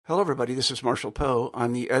Hello, everybody. This is Marshall Poe.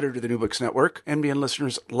 I'm the editor of the New Books Network. NBN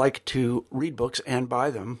listeners like to read books and buy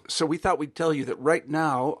them. So we thought we'd tell you that right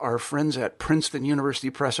now, our friends at Princeton University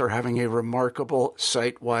Press are having a remarkable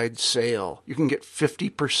site-wide sale. You can get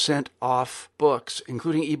 50% off books,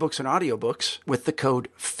 including ebooks and audiobooks, with the code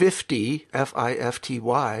 50,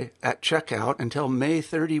 F-I-F-T-Y, at checkout until May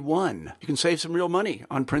 31. You can save some real money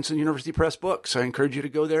on Princeton University Press books. I encourage you to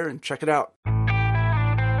go there and check it out.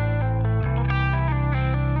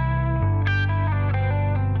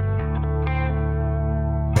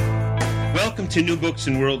 Welcome to New Books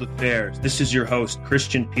and World Affairs. This is your host,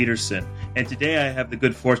 Christian Peterson, and today I have the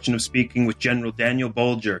good fortune of speaking with General Daniel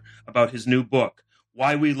Bolger about his new book,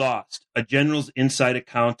 Why We Lost, A General's Inside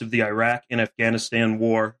Account of the Iraq and Afghanistan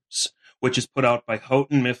Wars, which is put out by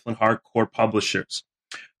Houghton Mifflin Harcourt Publishers.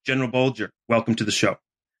 General Bolger, welcome to the show.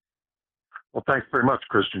 Well, thanks very much,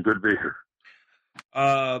 Christian. Good to be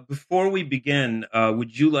here. Before we begin,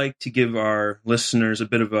 would you like to give our listeners a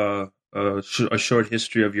bit of a short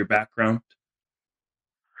history of your background?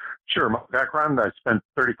 Sure. My background, I spent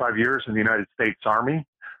 35 years in the United States Army.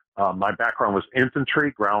 My background was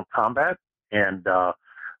infantry, ground combat, and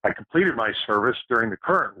I completed my service during the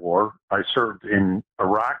current war. I served in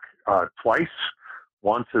Iraq twice,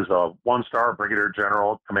 once as a one-star brigadier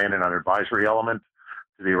general commanding an advisory element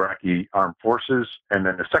to the Iraqi Armed Forces, and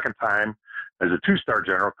then the second time as a two-star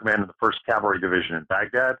general commanding the 1st Cavalry Division in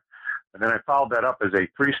Baghdad. And then I followed that up as a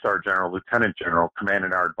 3-star general, lieutenant general,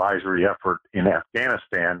 commanding our advisory effort in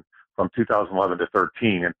Afghanistan from 2011 to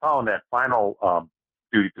 13. And following that final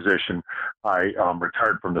duty position, I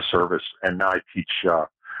retired from the service, and now I teach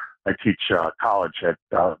college at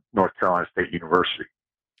North Carolina State University.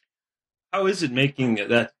 How is it making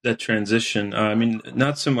that transition? I mean,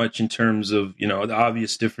 not so much in terms of, the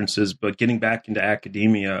obvious differences, but getting back into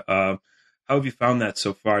academia. How have you found that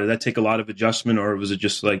so far? Did that take a lot of adjustment, or was it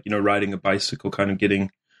just like, riding a bicycle, kind of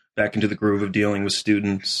getting back into the groove of dealing with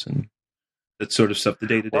students and that sort of stuff, the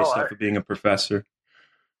day-to-day stuff of being a professor?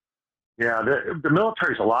 Yeah, the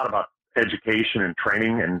military is a lot about education and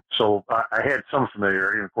training, and so I had some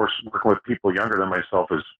familiarity. And of course, working with people younger than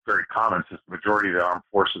myself is very common, since the majority of the armed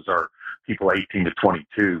forces are people 18 to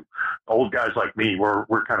 22. Old guys like me, we're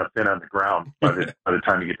kind of thin on the ground by the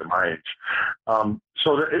time you get to my age.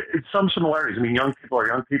 So it's some similarities. I mean, young people are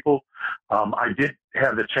young people. I did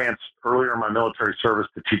have the chance earlier in my military service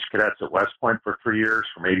to teach cadets at West Point for 3 years,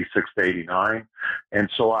 from 86 to 89. And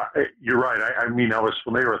so you're right. I mean, I was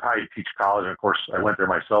familiar with how you teach college. And of course, I went there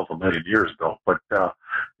myself a million years ago, but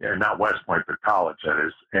not West Point, but college, that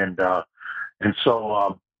is. And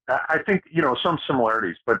so I think, some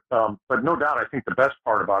similarities, but no doubt, I think the best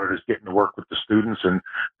part about it is getting to work with the students, and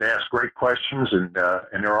they ask great questions, and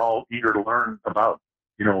they're all eager to learn about,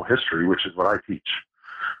 history, which is what I teach.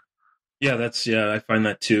 Yeah, I find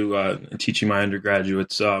that too, teaching my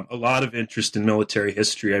undergraduates. A lot of interest in military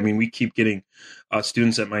history. I mean, we keep getting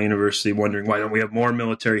students at my university wondering, why don't we have more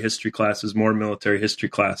military history classes,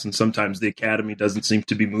 and sometimes the academy doesn't seem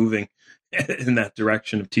to be moving in that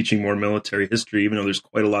direction of teaching more military history, even though there's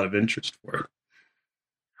quite a lot of interest for it.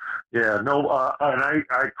 Yeah, no, and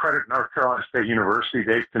I credit North Carolina State University.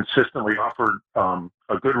 They've consistently offered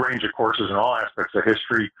a good range of courses in all aspects of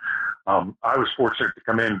history. I was fortunate to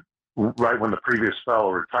come in right when the previous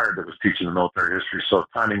fellow retired that was teaching the military history, so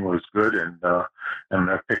timing was good, and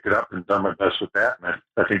I picked it up and done my best with that, and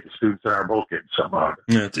I think the students and I are both getting something out of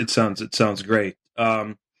it. Yeah, it sounds great.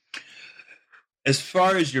 As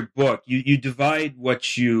far as your book, you divide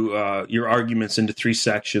your arguments into 3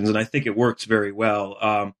 sections, and I think it works very well.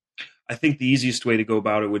 I think the easiest way to go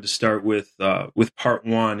about it would to start with part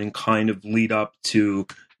 1 and kind of lead up to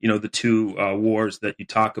the 2 wars that you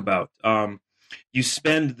talk about. You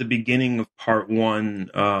spend the beginning of part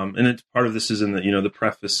 1, and it's part of this is in the the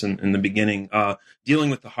preface in the beginning, dealing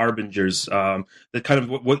with the harbingers, the kind of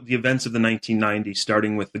what the events of the 1990s,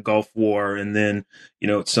 starting with the Gulf War, and then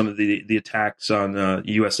some of the attacks on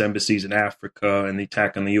U.S. embassies in Africa and the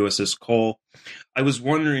attack on the USS Cole. I was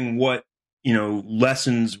wondering what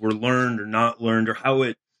lessons were learned or not learned, or how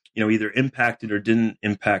it either impacted or didn't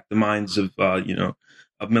impact the minds of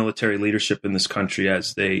of military leadership in this country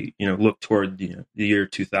as they, look toward the year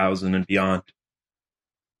 2000 and beyond?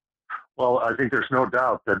 Well, I think there's no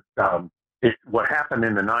doubt that what happened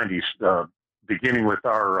in the 90s, beginning with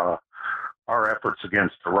our efforts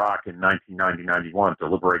against Iraq in 1990-91 to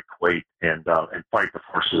liberate Kuwait and fight the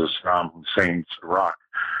forces of Saddam Hussein's Iraq.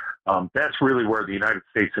 That's really where the United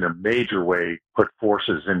States, in a major way, put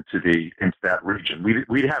forces into that region.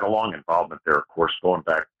 We'd had a long involvement there, of course, going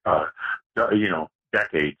back,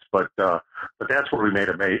 decades. But that's where we made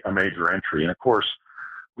a major entry. And of course,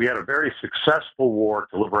 we had a very successful war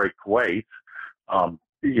to liberate Kuwait. From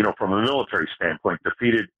a military standpoint,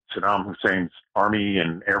 defeated Saddam Hussein's army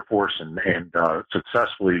and air force and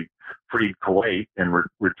successfully freed Kuwait and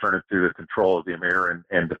returned it to the control of the Emir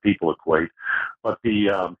and the people of Kuwait. But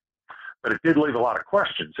it did leave a lot of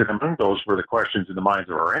questions, and among those were the questions in the minds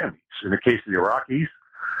of our enemies. In the case of the Iraqis,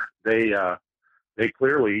 they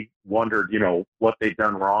clearly wondered, what they'd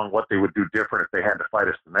done wrong, what they would do different if they had to fight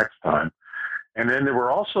us the next time. And then there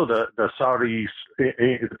were also the Saudis,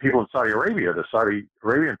 the people in Saudi Arabia, the Saudi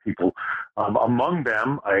Arabian people, among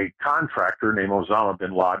them a contractor named Osama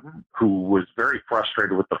bin Laden, who was very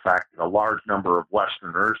frustrated with the fact that a large number of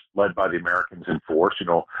Westerners, led by the Americans in force,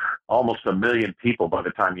 almost 1 million people by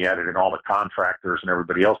the time you added in all the contractors and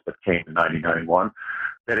everybody else that came in 1991,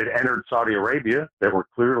 that had entered Saudi Arabia, that were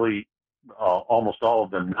clearly almost all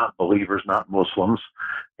of them not believers, not Muslims.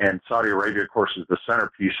 And Saudi Arabia, of course, is the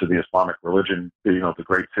centerpiece of the Islamic religion, the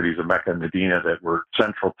great cities of Mecca and Medina that were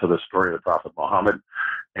central to the story of the Prophet Muhammad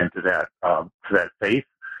and to that faith.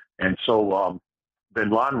 And so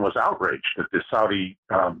bin Laden was outraged that the Saudi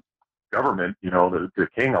government, the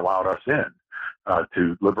king allowed us in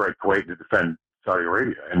to liberate Kuwait and to defend Saudi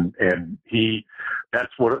Arabia. And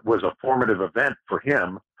that's what it was, a formative event for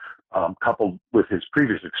him. Coupled with his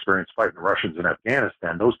previous experience fighting the Russians in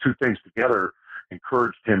Afghanistan, those two things together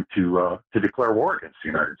encouraged him to declare war against the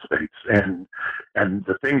United States. And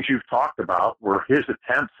the things you've talked about were his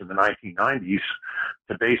attempts in the 1990s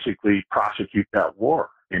to basically prosecute that war.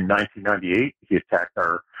 In 1998, he attacked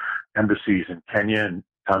our embassies in Kenya and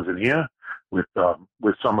Tanzania with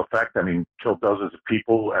some effect. I mean, killed dozens of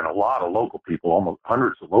people and a lot of local people, almost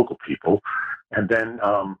hundreds of local people, and then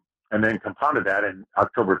compounded that in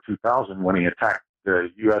October 2000 when he attacked the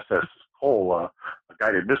USS Cole, a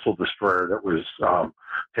guided missile destroyer that was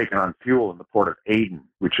taking on fuel in the port of Aden,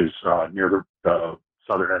 which is near the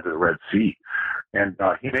southern end of the Red Sea. And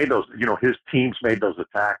he made those, his teams made those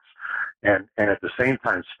attacks and at the same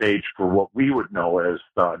time staged for what we would know as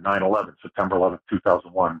 9/11, September 11th,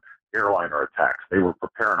 2001 airliner attacks. They were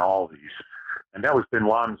preparing all of these. And that was bin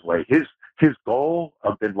Laden's way. His goal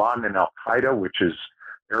of bin Laden and Al-Qaeda, which is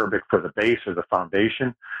Arabic for the base or the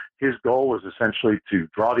foundation, his goal was essentially to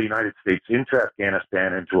draw the United States into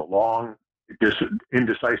Afghanistan, into a long,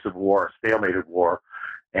 indecisive war, a stalemated war,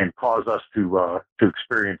 and cause us to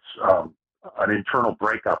experience an internal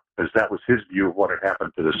breakup, as that was his view of what had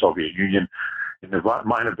happened to the Soviet Union. In the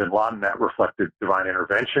mind of bin Laden, that reflected divine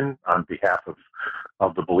intervention on behalf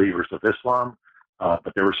of the believers of Islam,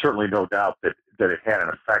 but there was certainly no doubt that it had an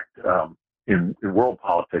effect in world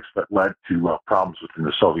politics that led to problems within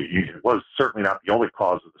the Soviet Union. It was certainly not the only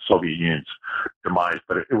cause of the Soviet Union's demise,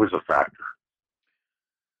 but it was a factor.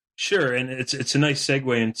 Sure, and it's a nice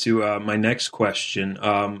segue into my next question.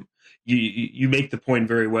 You make the point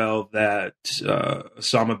very well that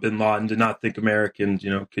Osama bin Laden did not think Americans,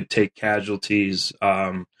 could take casualties.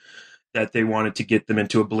 That they wanted to get them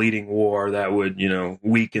into a bleeding war that would,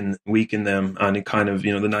 weaken them on kind of, the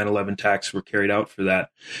 9/11 attacks were carried out for that.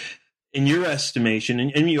 In your estimation,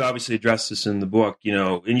 and you obviously address this in the book,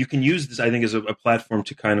 and you can use this, I think, as a platform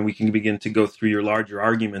to we can begin to go through your larger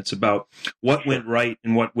arguments about what went right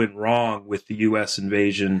and what went wrong with the U.S.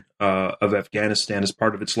 invasion of Afghanistan as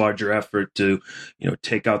part of its larger effort to,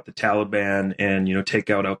 take out the Taliban and, take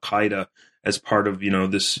out Al-Qaeda as part of,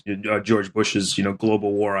 this George Bush's,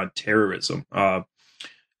 global war on terrorism.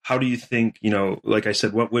 How do you think, like I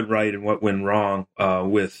said, what went right and what went wrong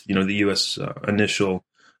with, the U.S. Initial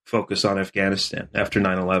focus on Afghanistan after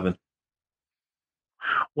 9/11?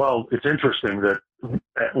 Well, it's interesting that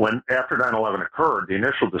after 9/11 occurred, the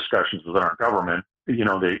initial discussions within our government,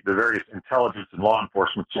 the various intelligence and law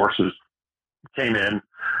enforcement sources came in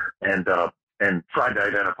and tried to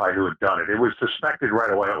identify who had done it. It was suspected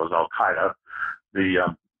right away it was Al-Qaeda.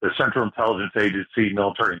 The Central Intelligence Agency,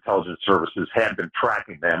 military intelligence services had been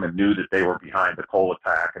tracking them and knew that they were behind the Cole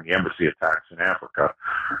attack and the embassy attacks in Africa.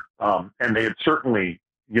 And they had certainly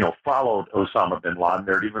followed Osama bin Laden.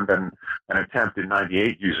 There had even been an attempt in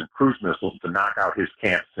 98 using cruise missiles to knock out his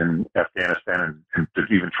camps in Afghanistan and to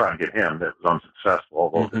even try and get him. That was unsuccessful,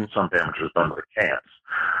 although some damage was done to the camps.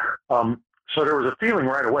 So there was a feeling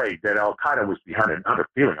right away that Al-Qaeda was behind it, not a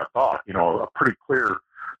feeling, a thought, a pretty clear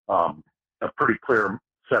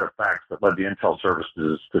set of facts that led the intel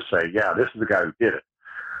services to say, yeah, this is the guy who did it.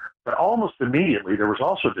 But almost immediately, there was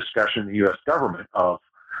also discussion in the U.S. government of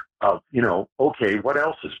okay, what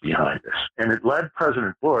else is behind this? And it led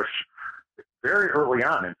President Bush very early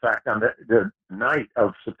on, in fact, on the night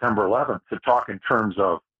of September 11th, to talk in terms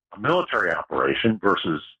of a military operation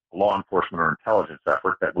versus a law enforcement or intelligence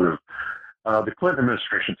effort that would have, the Clinton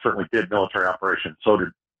administration certainly did military operations, so did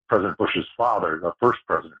President Bush's father, the first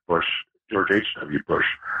President Bush, George H.W. Bush.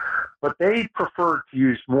 But they preferred to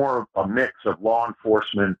use more of a mix of law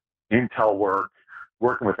enforcement, intel work,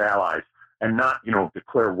 working with allies, and not,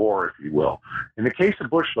 declare war, if you will. In the case of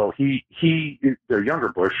Bush, though, the younger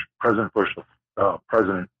Bush, President Bush,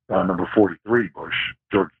 President number 43 Bush,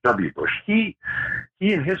 George W. Bush, he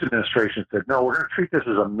and his administration said, no, we're going to treat this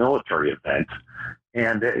as a military event.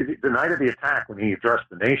 And the night of the attack, when he addressed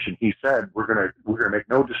the nation, he said, we're going to make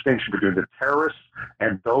no distinction between the terrorists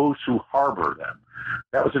and those who harbor them.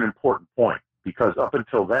 That was an important point, because up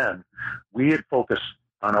until then, we had focused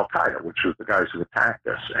on Al-Qaeda, which was the guys who attacked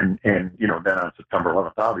us, and then on September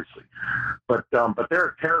 11th, obviously. But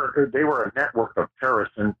they were a network of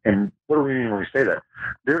terrorists, and what do we mean when we say that?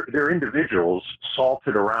 They're individuals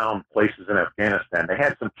salted around places in Afghanistan. They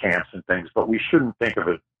had some camps and things, but we shouldn't think of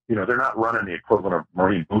it, they're not running the equivalent of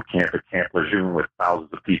Marine boot camp at Camp Lejeune with thousands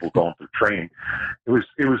of people going through training. It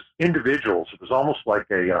was individuals. It was almost like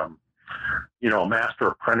a master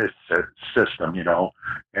apprentice system,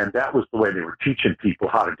 and that was the way they were teaching people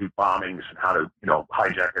how to do bombings and how to,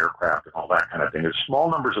 hijack aircraft and all that kind of thing. There's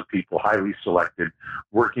small numbers of people, highly selected,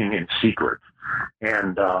 working in secret.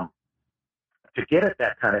 And to get at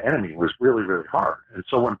that kind of enemy was really, really hard. And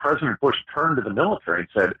so when President Bush turned to the military and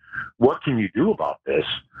said, what can you do about this?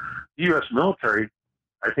 The U.S. military,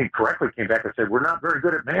 I think, correctly came back and said, we're not very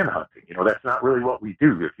good at manhunting. That's not really what we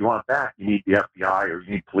do. If you want that, you need the FBI or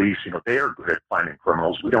you need police. They are good at finding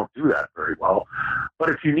criminals. We don't do that very well. But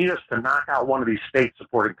if you need us to knock out one of these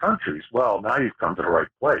state-supporting countries, well, now you've come to the right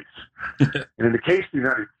place. And in the case of the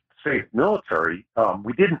United States military,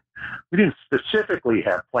 we didn't specifically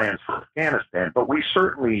have plans for Afghanistan, but we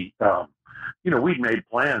certainly we'd made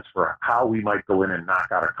plans for how we might go in and knock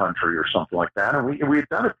out a country or something like that. And we had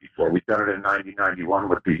done it before. We'd done it in 1991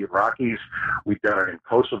 with the Iraqis. We'd done it in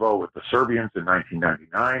Kosovo with the Serbians in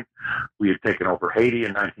 1999. We had taken over Haiti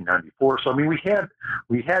in 1994. So,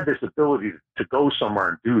 we had this ability to go somewhere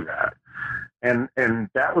and do that. And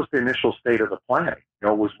that was the initial state of the planning,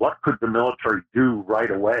 was what could the military do right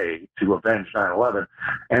away to avenge 9/11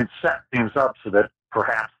 and set things up so that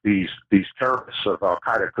perhaps these terrorists of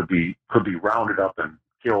Al-Qaeda could be rounded up and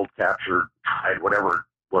killed, captured, tried, whatever it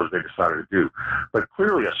was they decided to do. But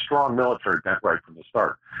clearly a strong military bent right from the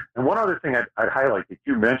start. And one other thing I'd highlight that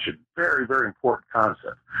you mentioned, very, very important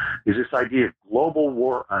concept, is this idea of global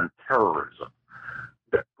war on terrorism.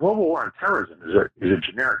 The global war on terrorism is a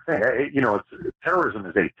generic thing. Terrorism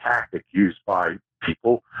is a tactic used by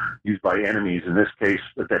people, used by enemies, in this case,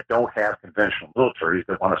 that don't have conventional militaries,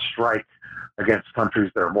 that want to strike against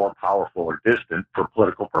countries that are more powerful or distant for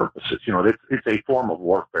political purposes. It's a form of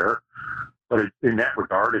warfare, but in that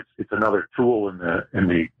regard, it's another tool in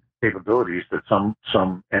the capabilities that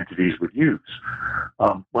some entities would use.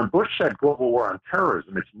 When Bush said global war on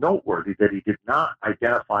terrorism, it's noteworthy that he did not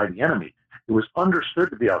identify the enemy. It was understood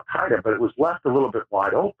to be Al-Qaeda, but it was left a little bit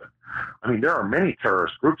wide open. There are many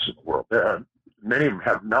terrorist groups in the world. Many of them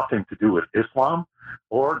have nothing to do with Islam,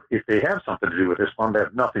 or if they have something to do with Islam, they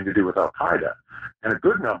have nothing to do with Al-Qaeda. And a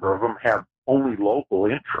good number of them have only local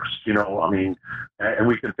interests, and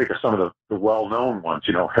we can think of some of the well-known ones,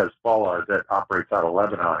 Hezbollah that operates out of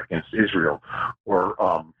Lebanon against Israel, or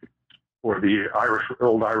the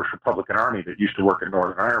old Irish Republican Army that used to work in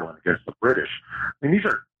Northern Ireland against the British.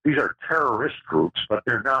 These are terrorist groups, but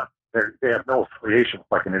they have no affiliation with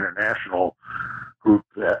like an international group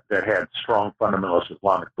that had strong fundamentalist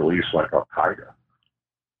Islamic beliefs like Al-Qaeda.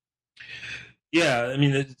 Yeah,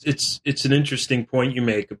 it's an interesting point you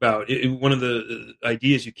make about one of the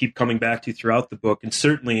ideas you keep coming back to throughout the book, and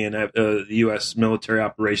certainly in the U.S. military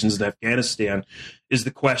operations in Afghanistan, is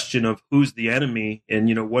the question of who's the enemy and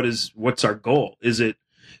what's our goal? Is it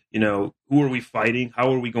who are we fighting?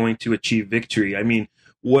 How are we going to achieve victory?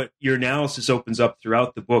 What your analysis opens up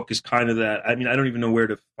throughout the book is kind of that. I don't even know where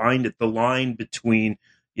to find it. The line between,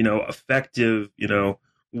 effective,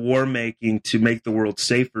 war making to make the world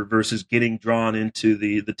safer versus getting drawn into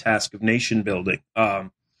the task of nation building.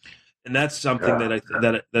 And that's something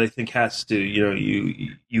that I think has to,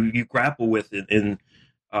 you grapple with in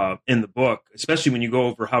the book, especially when you go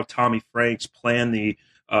over how Tommy Franks planned the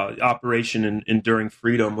Operation Enduring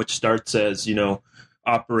Freedom, which starts as,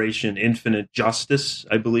 Operation Infinite Justice,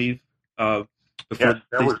 I believe. Yes,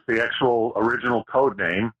 that was the actual original code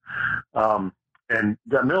name. And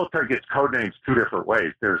the military gets code names two different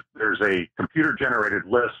ways. There's a computer-generated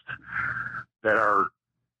list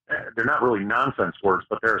they're not really nonsense words,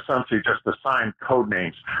 but they're essentially just assigned code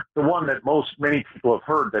names. The one that many people have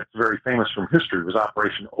heard that's very famous from history was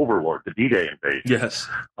Operation Overlord, the D-Day invasion. Yes.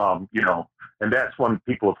 And that's one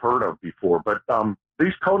people have heard of before. But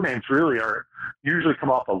these code names really are usually come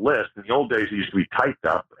off a list. In the old days, it used to be typed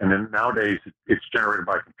up, and then nowadays it's generated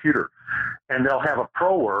by computer. And they'll have a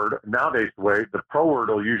pro word. Nowadays, the pro word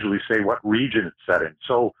will usually say what region it's set in.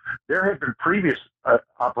 So there had been previous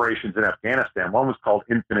operations in Afghanistan. One was called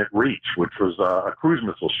Infinite Reach, which was a cruise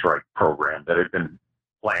missile strike program that had been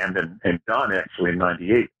planned and done actually in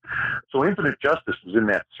 '98. So Infinite Justice was in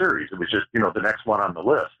that series. It was just, the next one on the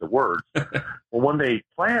list, the words. Well, when they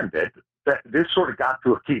planned it, this sort of got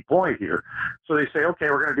to a key point here. So they say,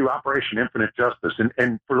 okay, we're going to do Operation Infinite Justice.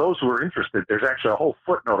 And for those who are interested, there's actually a whole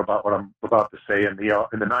footnote about what I'm about to say in the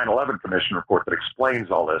 9/11 Commission report that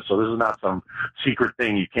explains all this. So this is not some secret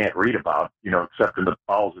thing you can't read about, except in the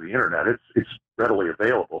bowels of the internet. It's readily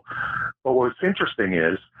available. But what's interesting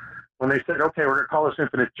is when they said, okay, we're going to call this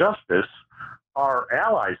Infinite Justice, our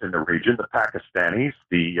allies in the region, the Pakistanis,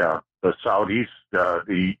 the Saudis,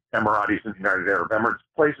 the Emiratis and the United Arab Emirates,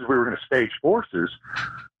 places we were going to stage forces,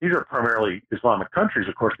 these are primarily Islamic countries,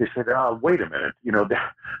 of course. They said, wait a minute,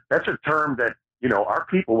 that's a term that, our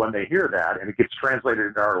people, when they hear that and it gets translated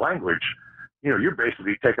into our language, you're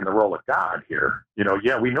basically taking the role of God here.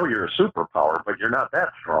 Yeah, we know you're a superpower, but you're not that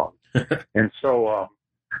strong. And so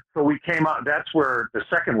we came out, that's where the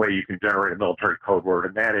second way you can generate a military code word,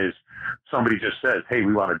 and that is somebody just says, hey,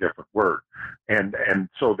 we want a different word. And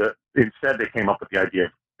so instead they came up with the idea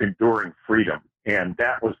of enduring freedom. And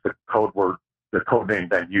that was the code word, the code name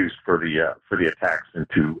then used for the attacks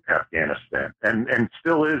into Afghanistan, and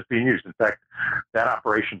still is being used. In fact, that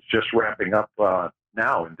operation's just wrapping up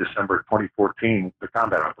now in December 2014, the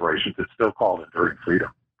combat operations. It's still called Enduring Freedom.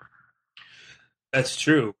 That's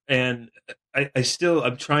true. And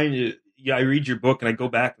I'm trying to, I read your book and I go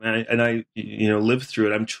back and I live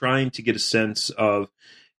through it. I'm trying to get a sense of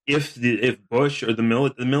if Bush or the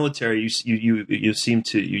military, you seem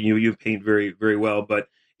to, you paint very, very well, but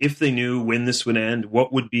if they knew when this would end,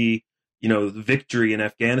 what would be, the victory in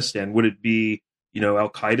Afghanistan? Would it be, Al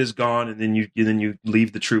Qaeda's gone and then you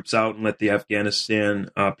leave the troops out and let the Afghanistan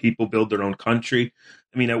people build their own country?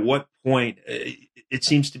 I mean, at what point? It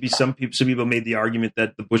seems to be some people made the argument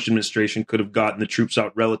that the Bush administration could have gotten the troops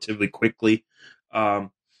out relatively quickly. I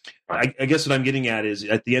guess what I'm getting at is,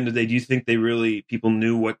 at the end of the day, do you think people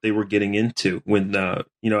knew what they were getting into when,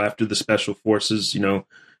 after the special forces,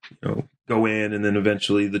 go in and then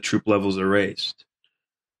eventually the troop levels are raised?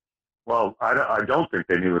 Well, I don't think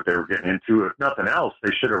they knew what they were getting into. If nothing else,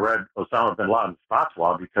 they should have read Osama bin Laden's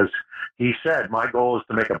fatwa, because he said, my goal is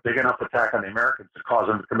to make a big enough attack on the Americans to cause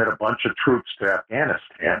them to commit a bunch of troops to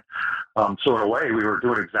Afghanistan. So in a way, we were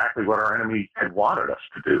doing exactly what our enemy had wanted us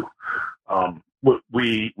to do.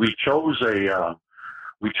 We chose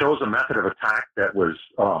a method of attack that was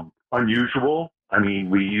unusual. I mean,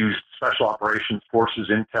 we used Special Operations Forces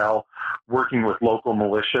intel, working with local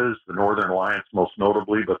militias, the Northern Alliance most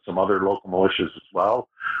notably, but some other local militias as well.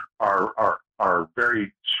 Our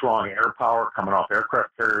very strong air power coming off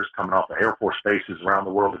aircraft carriers, coming off the Air Force bases around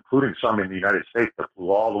the world, including some in the United States that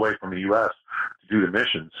flew all the way from the U.S. to do the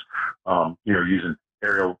missions, using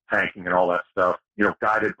aerial tanking and all that stuff,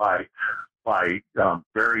 guided by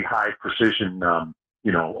very high precision,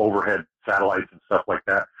 overhead satellites and stuff like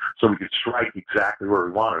that, so we could strike exactly where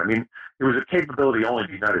we wanted. I mean, it was a capability only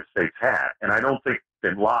the United States had, and I don't think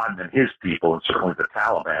bin Laden and his people, and certainly the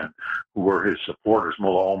Taliban, who were his supporters,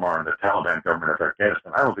 Mullah Omar and the Taliban government of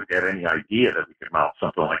Afghanistan, I don't think they had any idea that we could mount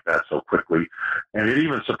something like that so quickly. And it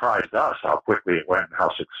even surprised us how quickly it went and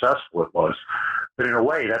how successful it was. But in a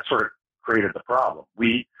way, that sort of created the problem.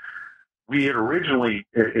 We had originally,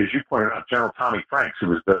 as you pointed out, General Tommy Franks, who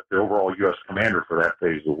was the overall U.S. commander for that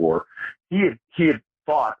phase of the war, he had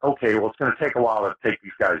thought, okay, well, it's going to take a while to take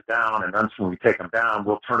these guys down, and then when we take them down,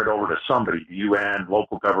 we'll turn it over to somebody, the UN,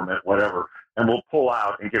 local government, whatever, and we'll pull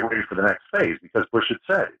out and get ready for the next phase, because Bush had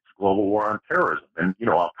said it's a global war on terrorism. And,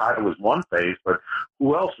 Al Qaeda was one phase, but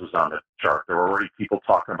who else was on the chart? There were already people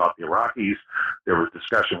talking about the Iraqis. There was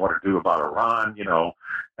discussion what to do about Iran.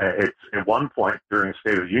 It's at one point during the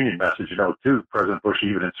State of the Union message, too, President Bush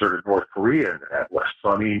even inserted North Korea into that list. So,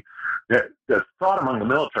 I mean, the thought among the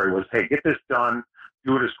military was, hey, get this done,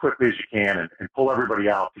 do it as quickly as you can, and pull everybody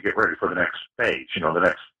out to get ready for the next phase,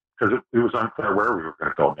 because it was unclear where we were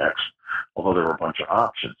going to go next, although there were a bunch of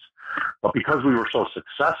options. But because we were so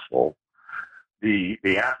successful, the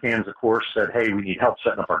Afghans, of course, said, hey, we need help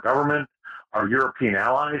setting up our government. Our European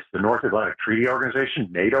allies, the North Atlantic Treaty Organization,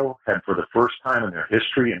 NATO, had for the first time in their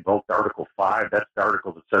history invoked Article 5. That's the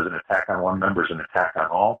article that says an attack on one member is an attack on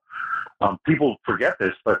all. People forget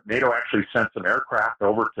this, but NATO actually sent some aircraft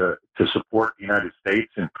over to support the United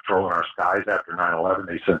States in patrolling our skies after 9/11.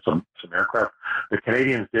 They sent some aircraft. The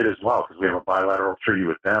Canadians did as well, because we have a bilateral treaty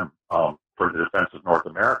with them for for the defense of North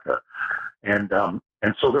America. And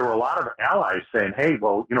so there were a lot of allies saying, hey,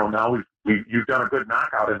 well, now you've done a good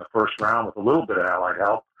knockout in the first round with a little bit of allied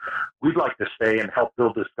help. We'd like to stay and help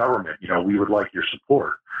build this government. We would like your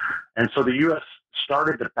support. And so the U.S.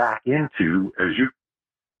 started to back into, as you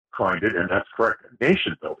coined it, and that's correct,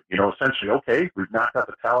 nation building. Essentially, okay, we've knocked out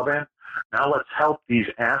the Taliban. Now let's help these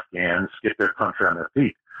Afghans get their country on their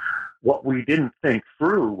feet. What we didn't think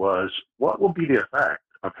through was what will be the effect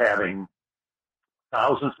of having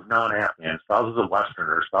thousands of non-Afghans, thousands of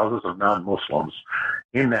Westerners, thousands of non-Muslims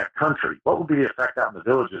in that country. What would be the effect out in the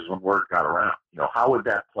villages when word got around? How would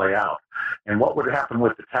that play out? And what would happen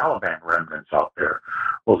with the Taliban remnants out there?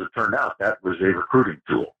 Well, as it turned out, that was a recruiting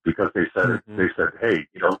tool because they said, hey,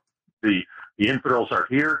 the infidels are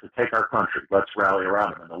here to take our country. Let's rally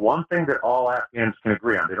around them. And the one thing that all Afghans can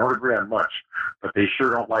agree on, they don't agree on much, but they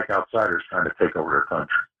sure don't like outsiders trying to take over their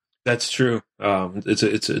country. That's true.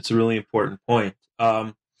 It's a really important point.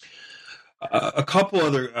 A couple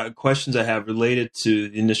other questions I have related to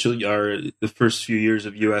the first few years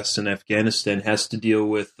of U.S. in Afghanistan has to deal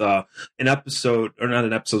with an episode, or not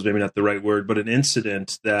an episode, maybe not the right word, but an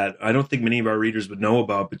incident that I don't think many of our readers would know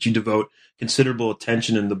about, but you devote considerable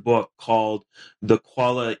attention in the book called the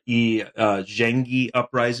Kuala-i-Janggi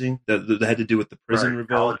uprising that had to do with the prison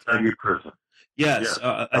revolt. Kuala-i-Janggi prison. Yes,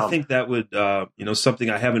 I think that would, something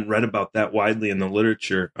I haven't read about that widely in the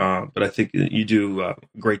literature, but I think you do a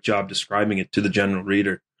great job describing it to the general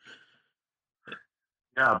reader.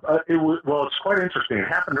 Yeah, it's quite interesting. It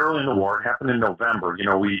happened early in the war. It happened in November.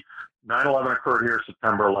 9/11 occurred here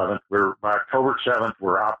September 11th. By October 7th,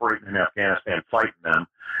 we're operating in Afghanistan, fighting them.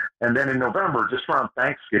 And then in November, just around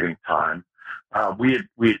Thanksgiving time, we had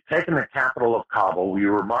taken the capital of Kabul. We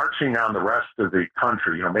were marching on the rest of the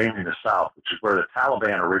country, mainly the south, which is where the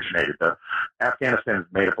Taliban originated. Afghanistan is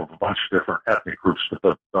made up of a bunch of different ethnic groups,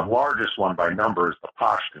 but the largest one by number is the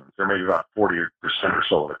Pashtuns. They're maybe about 40% or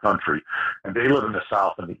so of the country, and they live in the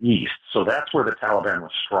south and the east. So that's where the Taliban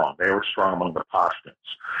was strong. They were strong among the Pashtuns.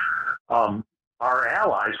 Our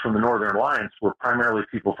allies from the Northern Alliance were primarily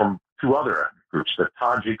people from two other ethnic groups, the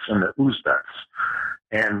Tajiks and the Uzbeks.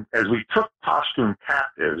 And as we took Pashtun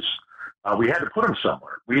captives, we had to put them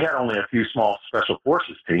somewhere. We had only a few small special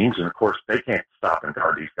forces teams, and of course they can't stop and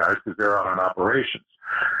guard these guys because they're out on operations.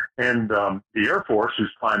 And the Air Force,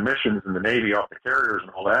 who's flying missions, and the Navy off the carriers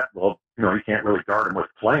and all that, well, you can't really guard them with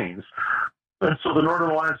planes. And so the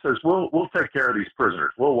Northern Alliance says, we'll take care of these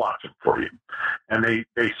prisoners. We'll watch them for you. And they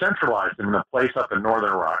centralized them in a place up in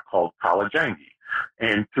northern Iraq called Kuala-i-Janggi.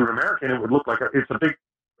 And to an American, it would look like it's a big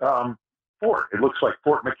fort. It looks like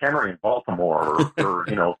Fort McHenry in Baltimore or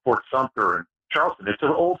Fort Sumter in Charleston. It's an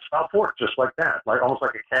old style fort, just like that, almost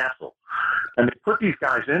like a castle. And they put these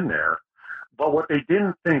guys in there. But what they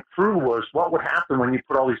didn't think through was what would happen when you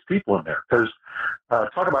put all these people in there. Because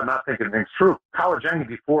talk about not thinking things through. Kuala-i-Janggi,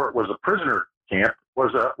 before it was a prisoner camp,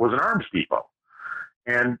 was an arms depot.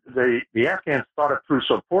 And the Afghans thought it through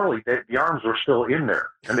so poorly that the arms were still in there,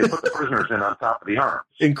 and they put the prisoners in on top of the arms.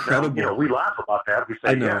 Incredible. Now, we laugh about that. We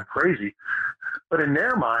say, yeah, crazy. But in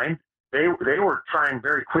their mind, they were trying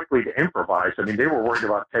very quickly to improvise. I mean, they were worried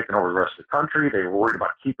about taking over the rest of the country. They were worried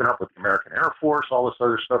about keeping up with the American Air Force, all this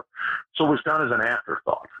other stuff. So it was done as an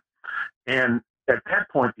afterthought. And at that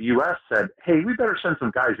point, the U.S. said, hey, we better send some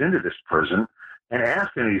guys into this prison and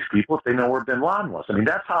ask any of these people if they know where bin Laden was. I mean,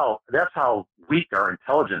 that's how weak our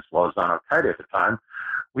intelligence was on Al-Qaeda at the time.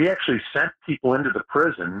 We actually sent people into the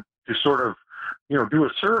prison to sort of, do a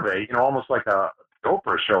survey, almost like a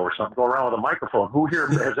Oprah show or something, go around with a microphone. Who here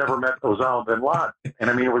has ever met Osama bin Laden? And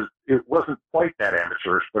I mean, it wasn't quite that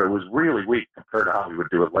amateurish, but it was really weak compared to how we would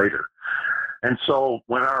do it later. And so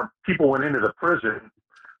when our people went into the prison,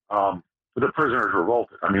 the prisoners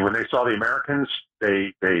revolted. I mean, when they saw the Americans,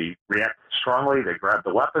 they reacted strongly. They grabbed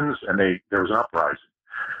the weapons, and there was an uprising.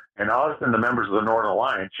 And us and the members of the Northern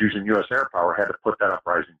Alliance, using U.S. air power, had to put that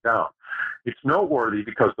uprising down. It's noteworthy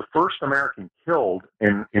because the first American killed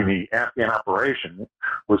in the Afghan operation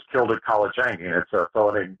was killed at Kuala-i-Janggi, and it's a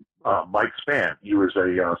fellow named Mike Spann. He was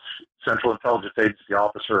a Central Intelligence Agency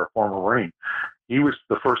officer, a former Marine. He was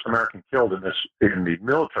the first American killed in the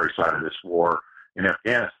military side of this war in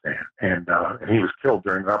Afghanistan, and he was killed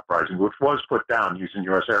during the uprising, which was put down using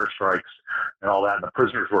U.S. airstrikes and all that, and the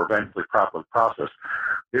prisoners were eventually properly processed.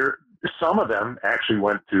 Some of them actually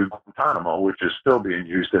went to Guantanamo, which is still being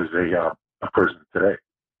used as a prison today.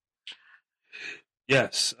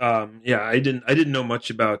 Yes, I didn't know much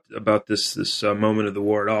about this moment of the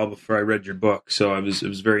war at all before I read your book, so it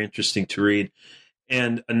was very interesting to read.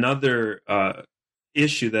 And another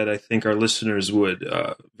issue that I think our listeners would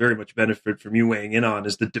very much benefit from you weighing in on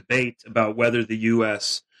is the debate about whether the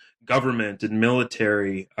U.S. government and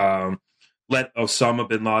military let Osama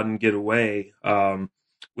bin Laden get away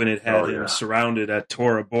when it had him surrounded at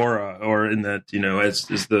Tora Bora, or in that, as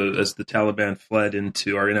the Taliban fled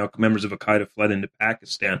into, or members of Al-Qaeda fled into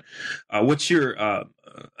Pakistan. What's your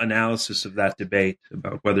analysis of that debate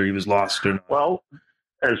about whether he was lost or not? Well,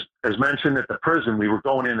 as mentioned at the prison, we were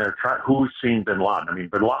going in there who's seen bin Laden. I mean,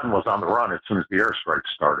 bin Laden was on the run as soon as the airstrike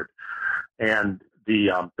started. And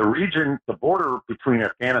the region, the border between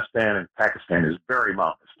Afghanistan and Pakistan is very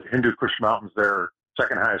mountainous. The Hindu Kush Mountains there,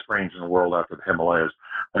 second highest range in the world after the Himalayas.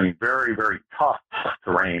 I mean, very, very tough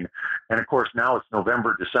terrain. And of course, now it's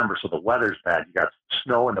November, December, so the weather's bad. You got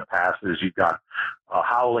snow in the passes. You've got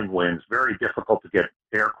howling winds. Very difficult to get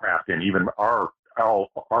aircraft in. Even our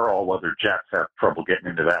all-weather jets have trouble getting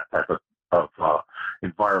into that type of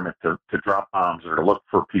environment to drop bombs or to look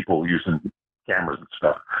for people using cameras and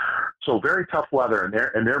stuff. So very tough weather,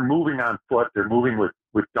 and they're moving on foot. They're moving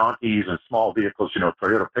with donkeys and small vehicles,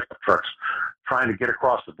 Toyota pickup trucks, trying to get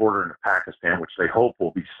across the border into Pakistan, which they hope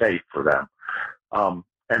will be safe for them.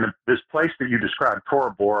 And this place that you described,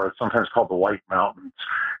 Tora Bora, sometimes called the White Mountains,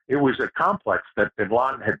 it was a complex that bin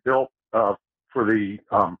Laden had built for the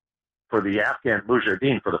Afghan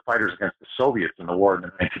Mujahideen, for the fighters against the Soviets in the war in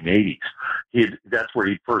the 1980s. That's where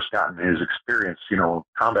he'd first gotten his experience,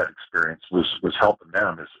 combat experience, was helping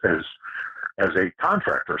them as a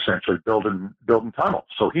contractor, essentially building tunnels.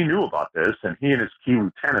 So he knew about this, and he and his key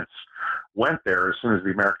lieutenants went there as soon as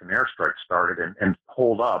the American airstrike started and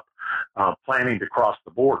holed up, planning to cross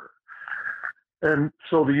the border. And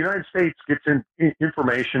so the United States gets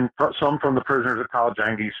information, some from the prisoners at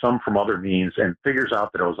Kalajangi, some from other means, and figures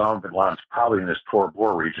out that Osama bin Laden's probably in this Tora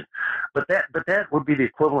Bora region. But that would be the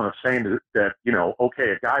equivalent of saying that okay,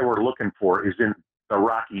 a guy we're looking for is in the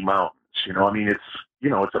Rocky Mountains. I mean,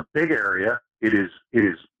 it's a big area. It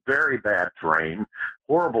is very bad terrain,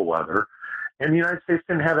 horrible weather. And the United States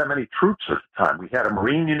didn't have that many troops at the time. We had a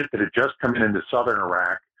Marine unit that had just come in into southern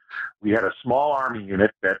Iraq. We had a small Army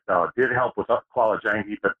unit that did help with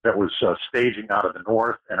Kalajangi, but that was staging out of the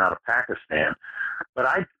north and out of Pakistan. But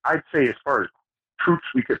I'd say as far as troops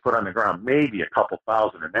we could put on the ground, maybe a couple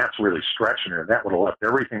thousand, and that's really stretching it. And that would have left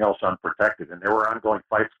everything else unprotected. And there were ongoing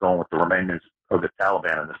fights going with the remainders of the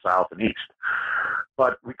Taliban in the south and east.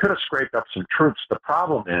 But we could have scraped up some troops. The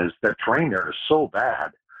problem is that terrain there is so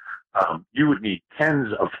bad. You would need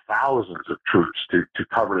tens of thousands of troops to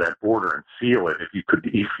cover that border and seal it if you could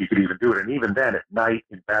even do it. And even then, at night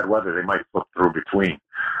in bad weather, they might slip through between.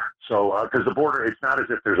 So, because the border, it's not as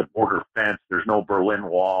if there's a border fence. There's no Berlin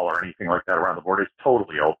Wall or anything like that around the border. It's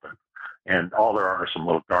totally open. And all there are some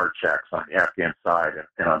little guard checks on the Afghan side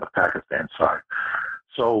and on the Pakistan side.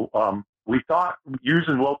 So, we thought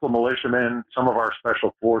using local militiamen, some of our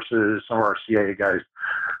special forces, some of our CIA guys,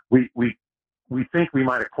 we think we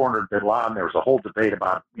might have cornered bin Laden. There was a whole debate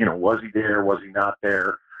about, was he there? Was he not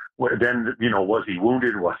there? Then, was he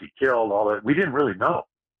wounded? Was he killed? All that. We didn't really know.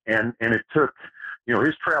 And it took,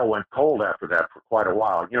 his trail went cold after that for quite a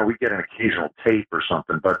while. We get an occasional tape or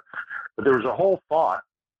something, but there was a whole thought.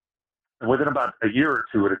 And within about a year or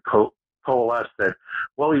two, it had coalesced that,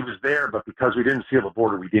 well, he was there, but because we didn't seal the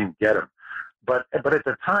border, we didn't get him. But at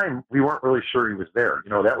the time, we weren't really sure he was there.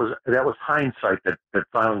 That was hindsight that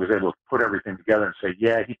finally was able to put everything together and say,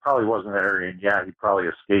 yeah, he probably was in that area, and yeah, he probably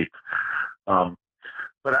escaped.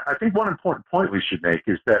 But I think one important point we should make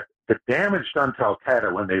is that the damage done to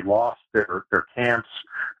Al-Qaeda when they lost their camps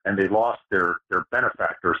and they lost their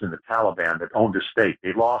benefactors in the Taliban that owned the state,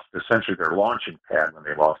 they lost essentially their launching pad when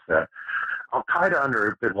they lost that. Al-Qaeda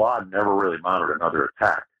under bin Laden never really mounted another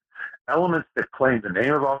attack. Elements that claim the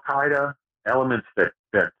name of Al-Qaeda, elements that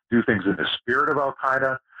do things in the spirit of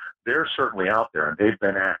Al-Qaeda, they're certainly out there, and they've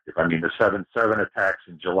been active. I mean, the 7/7 attacks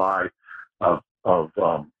in July of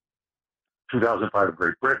 2005 in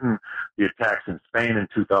Great Britain, the attacks in Spain in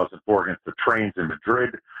 2004 against the trains in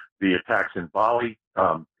Madrid, the attacks in Bali,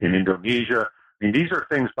 in Indonesia. I mean, these are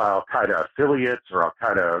things by Al-Qaeda affiliates or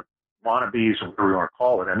Al-Qaeda wannabes, or whatever you want to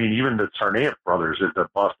call it. I mean, even the Tsarnaev brothers at the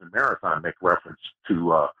Boston Marathon make reference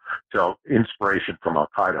to inspiration from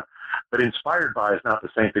Al-Qaeda. But inspired by is not the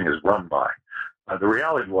same thing as run by. The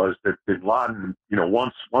reality was that bin Laden,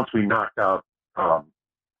 once we knocked out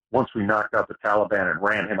the Taliban and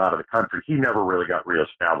ran him out of the country, he never really got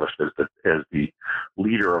reestablished as the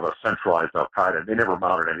leader of a centralized Al-Qaeda. They never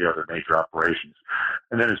mounted any other major operations.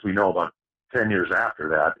 And then, as we know, about 10 years after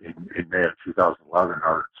that, in May of 2011,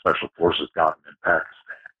 our special forces got him in Pakistan.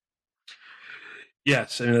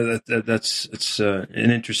 Yes, I mean that's it's an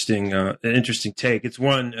interesting take. It's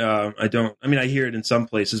one I hear it in some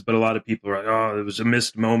places, but a lot of people are like, oh, it was a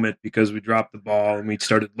missed moment because we dropped the ball and we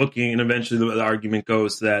started looking, and eventually the argument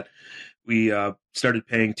goes that we started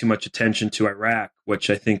paying too much attention to Iraq,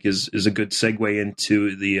 which I think is a good segue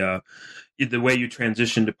into the way you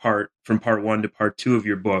transition to from part one to part two of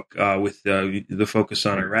your book with the focus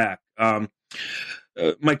on Iraq.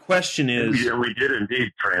 My question is... Yeah, we did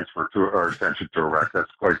indeed transfer to our attention to Iraq. That's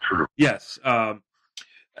quite true. Yes.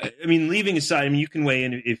 Leaving aside, you can weigh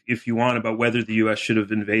in if you want about whether the U.S. should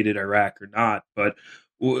have invaded Iraq or not, but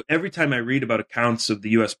every time I read about accounts of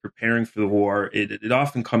the U.S. preparing for the war, it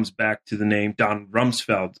often comes back to the name Donald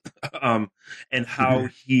Rumsfeld and how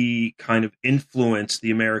he kind of influenced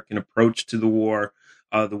the American approach to the war,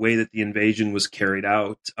 the way that the invasion was carried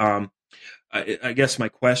out. I guess my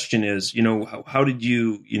question is, how did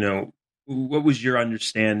what was your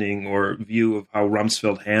understanding or view of how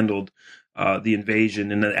Rumsfeld handled the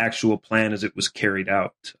invasion and the actual plan as it was carried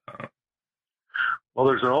out? Well,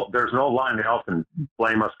 there's an old line. They often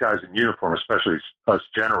blame us guys in uniform, especially us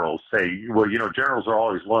generals, say, well, generals are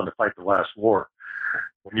always willing to fight the last war.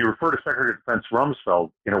 When you refer to Secretary of Defense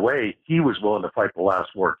Rumsfeld, in a way, he was willing to fight the last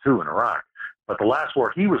war, too, in Iraq. But the last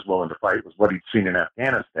war he was willing to fight was what he'd seen in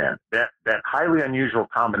Afghanistan. That highly unusual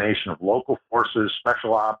combination of local forces,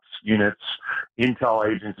 special ops units, intel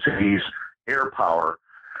agencies, air power,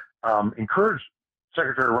 encouraged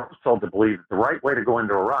Secretary Rumsfeld to believe that the right way to go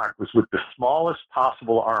into Iraq was with the smallest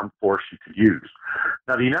possible armed force you could use.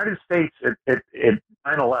 Now, the United States at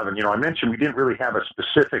 9/11, I mentioned we didn't really have a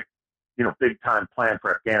specific big-time plan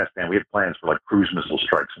for Afghanistan. We had plans for, like, cruise missile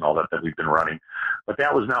strikes and all that we've been running. But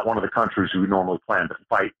that was not one of the countries we normally planned to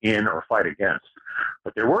fight in or fight against.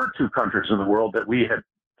 But there were two countries in the world that we had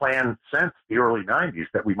planned since the early 90s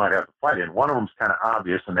that we might have to fight in. One of them is kind of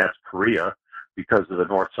obvious, and that's Korea, because of the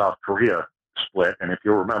North-South Korea split. And if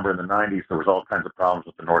you'll remember, in the 90s, there was all kinds of problems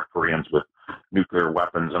with the North Koreans with nuclear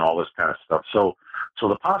weapons and all this kind of stuff. So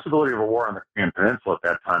the possibility of a war on the Korean Peninsula at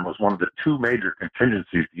that time was one of the two major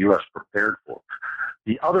contingencies the U.S. prepared for.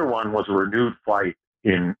 The other one was a renewed fight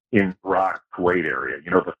in Iraq, Kuwait area.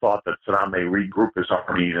 The thought that Saddam may regroup his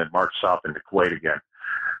army and march south into Kuwait again.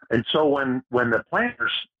 And so when the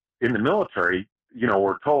planners in the military,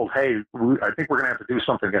 were told, hey, I think we're going to have to do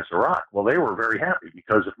something against Iraq, well, they were very happy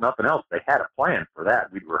because if nothing else, they had a plan for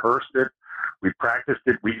that. We'd rehearsed it. We practiced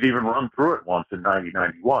it. We'd even run through it once in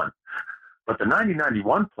 1991. But the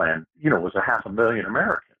 1991 plan, was 500,000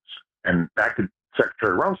 Americans. And back to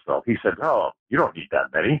Secretary Rumsfeld, he said, oh, you don't need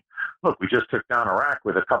that many. Look, we just took down Iraq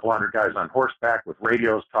with a couple hundred guys on horseback with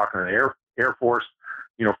radios talking to the Air Force.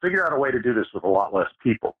 Figure out a way to do this with a lot less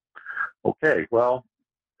people. Okay, well,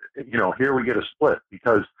 here we get a split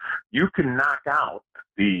because you can knock out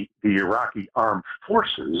the Iraqi armed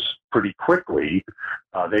forces pretty quickly.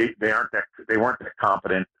 They weren't that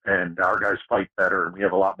competent, and our guys fight better, and we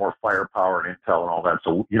have a lot more firepower and intel and all that.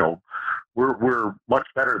 So we're much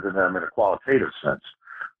better than them in a qualitative sense.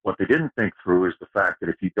 What they didn't think through is the fact that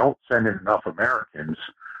if you don't send in enough Americans,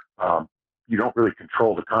 you don't really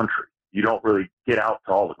control the country. You don't really get out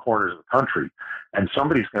to all the corners of the country, and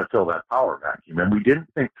somebody's going to fill that power vacuum. And we didn't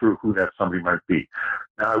think through who that somebody might be.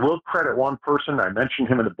 Now, I will credit one person. I mentioned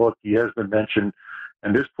him in the book. He has been mentioned,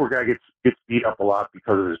 and this poor guy gets beat up a lot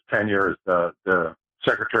because of his tenure as the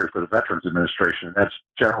Secretary for the Veterans Administration, and that's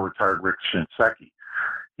General Retired Rick Shinseki.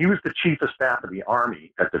 He was the Chief of Staff of the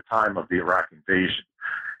Army at the time of the Iraq invasion.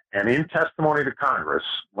 And in testimony to Congress,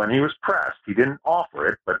 when he was pressed, he didn't offer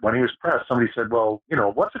it, but when he was pressed, somebody said, well,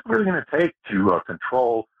 what's it really going to take to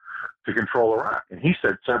control Iraq? And he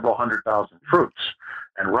said several 100,000 troops.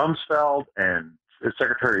 And Rumsfeld and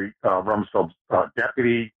Secretary Rumsfeld's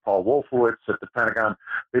deputy, Paul Wolfowitz at the Pentagon,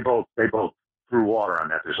 they both threw water on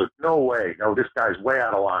that. They said, no way, no, this guy's way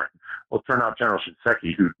out of line. Well, it turned out General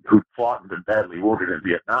Shinseki, who'd fought and been badly wounded in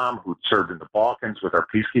Vietnam, who'd served in the Balkans with our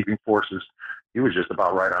peacekeeping forces, he was just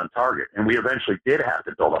about right on target. And we eventually did have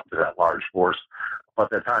to build up to that large force. But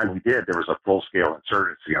the time we did, there was a full-scale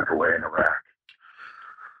insurgency underway in Iraq.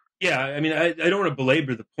 Yeah, I don't want to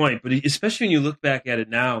belabor the point, but especially when you look back at it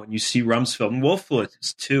now and you see Rumsfeld, and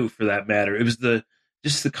Wolfowitz too, for that matter, it was the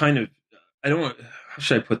kind of, how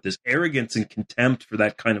should I put this, arrogance and contempt for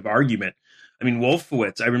that kind of argument.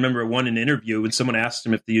 Wolfowitz, I remember in an interview when someone asked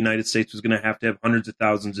him if the United States was going to have hundreds of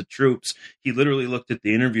thousands of troops, he literally looked at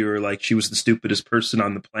the interviewer like she was the stupidest person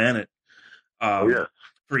on the planet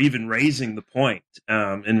for even raising the point.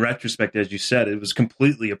 In retrospect, as you said, it was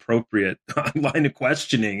completely appropriate line of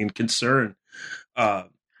questioning and concern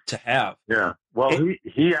to to have. Yeah. Well,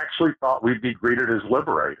 he actually thought we'd be greeted as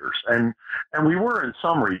liberators, and we were in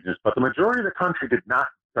some regions, but the majority of the country did not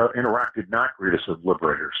in Iraq did not greet us as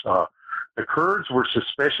liberators. The Kurds were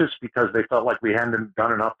suspicious because they felt like we hadn't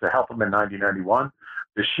done enough to help them in 1991.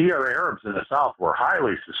 The Shia Arabs in the South were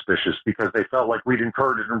highly suspicious because they felt like we'd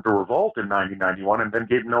encouraged them to revolt in 1991 and then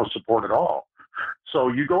gave no support at all. So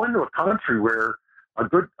you go into a country where a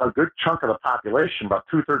good chunk of the population, about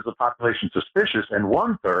 2/3 of the population, suspicious, and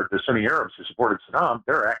 1/3, the Sunni Arabs who supported Saddam,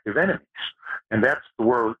 they're active enemies, and that's the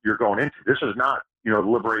world you're going into. This is not, the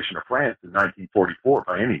liberation of France in 1944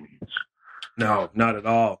 by any means. No, not at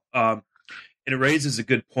all. And it raises a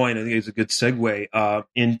good point. I think it's a good segue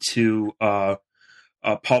into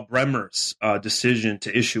Paul Bremer's decision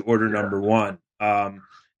to issue Order Number 1.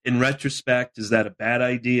 In retrospect, is that a bad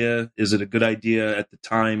idea? Is it a good idea at the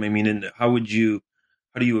time? I mean, and how do you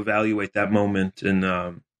evaluate that moment?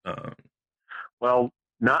 And well,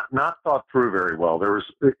 not thought through very well. There was,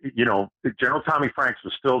 General Tommy Franks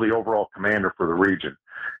was still the overall commander for the region.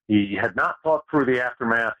 He had not thought through the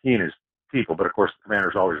aftermath. He and his people, but of course, the commander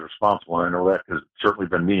is always responsible. And I know that because it's certainly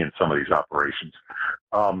been me in some of these operations.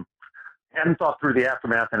 Hadn't thought through the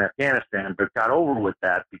aftermath in Afghanistan, but got over with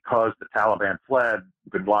that because the Taliban fled,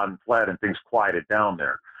 bin Laden fled, and things quieted down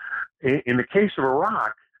there. In the case of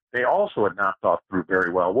Iraq, they also had not thought through very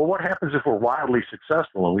well. Well, what happens if we're wildly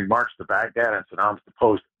successful and we march to Baghdad and Saddam's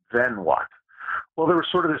deposed? Then what? Well, there was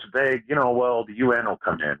sort of this vague, well, the UN will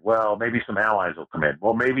come in. Well, maybe some allies will come in.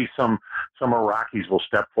 Well, maybe some Iraqis will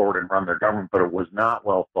step forward and run their government, but it was not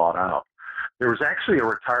well thought out. There was actually a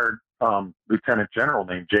retired lieutenant general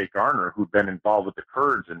named Jay Garner who'd been involved with the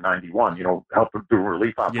Kurds in 91, helping do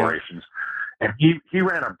relief operations. Yeah. And he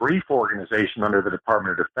ran a brief organization under the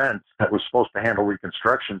Department of Defense that was supposed to handle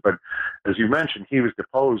reconstruction. But as you mentioned, he was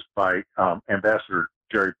deposed by Ambassador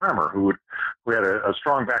Jerry Bremer, who had a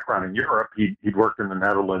strong background in Europe. He'd worked in the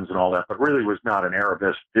Netherlands and all that, but really was not an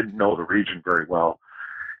Arabist, didn't know the region very well,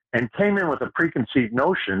 and came in with a preconceived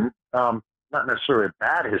notion, not necessarily a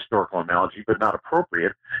bad historical analogy, but not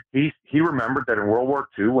appropriate. He remembered that in World War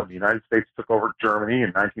II, when the United States took over Germany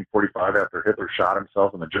in 1945 after Hitler shot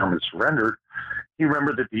himself and the Germans surrendered, he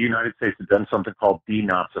remembered that the United States had done something called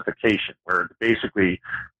denazification, where basically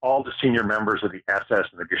all the senior members of the SS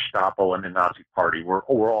and the Gestapo and the Nazi Party were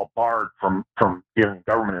all barred from dealing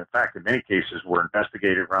government. In fact, in many cases, were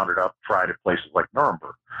investigated, rounded up, tried at places like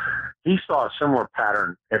Nuremberg. He saw a similar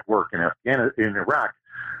pattern at work in Iraq,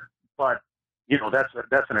 but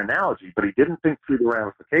that's an analogy, but he didn't think through the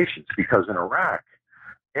ramifications, because in Iraq,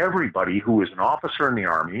 everybody who was an officer in the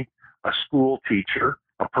army, a school teacher,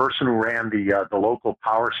 a person who ran the local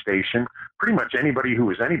power station, pretty much anybody who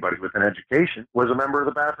was anybody with an education was a member of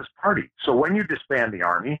the Ba'athist Party. So when you disband the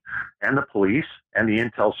army and the police and the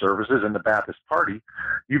intel services and the Ba'athist Party,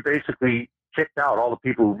 you basically kicked out all the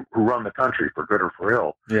people who run the country for good or for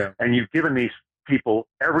ill. Yeah. And you've given these people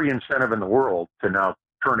every incentive in the world to now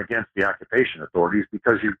turn against the occupation authorities,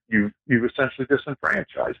 because you essentially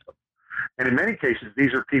disenfranchised them. And in many cases,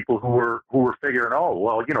 these are people who were figuring,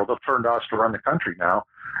 they'll turn to us to run the country now.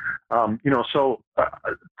 So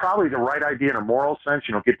probably the right idea in a moral sense,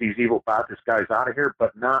 get these evil Ba'athist guys out of here,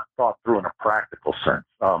 but not thought through in a practical sense.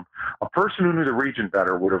 A person who knew the region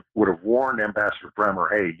better would have warned Ambassador Bremer,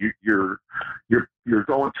 hey, you're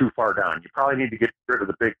going too far down. You probably need to get rid of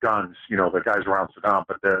the big guns, the guys around Saddam,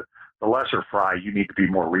 but the lesser fry, you need to be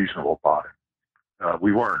more reasonable about it.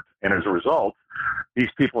 We weren't. And as a result, these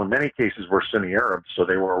people in many cases were Sunni Arabs, so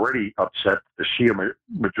they were already upset that the Shia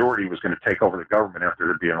majority was going to take over the government after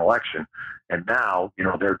there'd be an election. And now,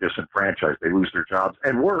 they're disenfranchised. They lose their jobs.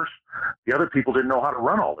 And worse, the other people didn't know how to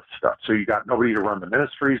run all this stuff. So you got nobody to run the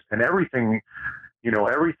ministries and everything,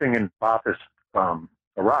 everything in Ba'athist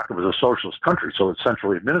Iraq, it was a socialist country, so it's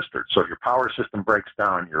centrally administered. So if your power system breaks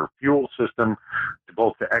down, your fuel system,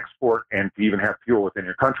 both to export and to even have fuel within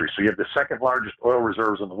your country. So you have the second largest oil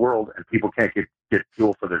reserves in the world, and people can't get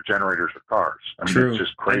fuel for their generators or cars. True. It's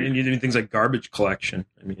just crazy. And you're doing things like garbage collection.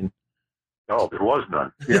 No, there was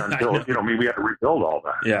none. Yeah, until we had to rebuild all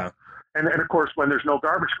that. Yeah. And of course, when there's no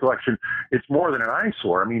garbage collection, it's more than an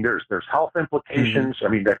eyesore. There's health implications.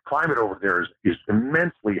 Mm-hmm. That climate over there is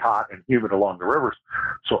immensely hot and humid along the rivers.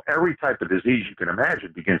 So every type of disease you can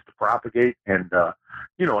imagine begins to propagate. And,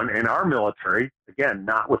 in our military, again,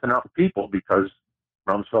 not with enough people, because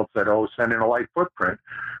Rumsfeld said, send in a light footprint.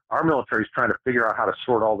 Our military is trying to figure out how to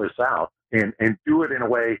sort all this out and do it in a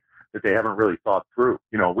way that they haven't really thought through.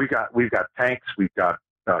 We've got tanks, we've got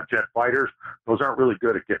jet fighters. Those aren't really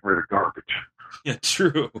good at getting rid of garbage. Yeah,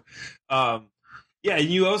 true. Yeah, and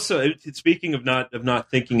you also, speaking of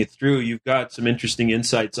not thinking it through, you've got some interesting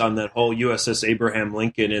insights on that whole USS Abraham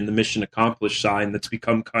Lincoln and the mission accomplished sign that's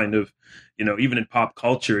become kind of, even in pop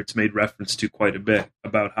culture, it's made reference to quite a bit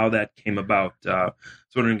about how that came about. I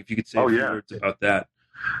was wondering if you could say a few words about that.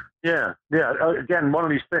 Yeah. Again, one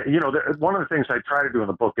of these things, one of the things I try to do in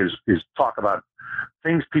the book is talk about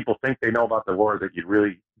things people think they know about the war that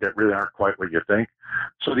really aren't quite what you think.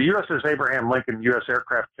 So the USS Abraham Lincoln U.S.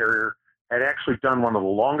 aircraft carrier had actually done one of the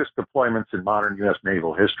longest deployments in modern U.S.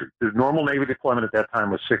 naval history. The normal Navy deployment at that time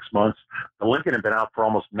was 6 months. The Lincoln had been out for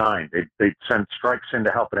almost 9. They'd sent strikes in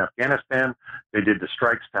to help in Afghanistan. They did the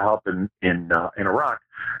strikes to help in Iraq.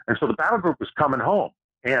 And so the battle group was coming home.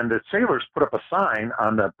 And the sailors put up a sign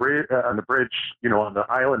on the bridge, on the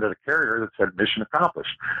island of the carrier that said "Mission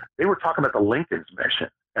Accomplished." They were talking about the Lincoln's mission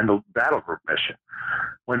and the battle group mission.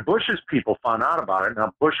 When Bush's people found out about it,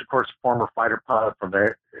 now Bush, of course, former fighter pilot from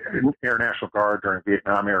the Air National Guard during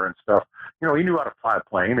Vietnam era and stuff, he knew how to fly a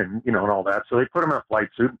plane and all that. So they put him in a flight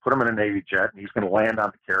suit and put him in a Navy jet, and he's going to land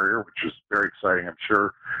on the carrier, which was very exciting, I'm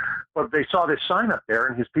sure. But they saw this sign up there,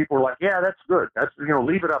 and his people were like, "Yeah, that's good. That's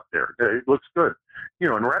leave it up there. It looks good."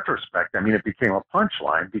 In retrospect, it became a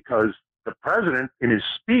punchline because the president, in his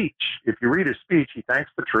speech, if you read his speech, he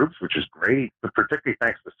thanks the troops, which is great, but particularly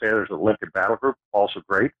thanks the sailors of the Lincoln Battle Group, also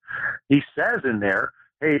great. He says in there,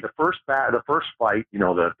 hey, the first fight,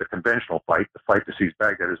 the conventional fight, the fight to seize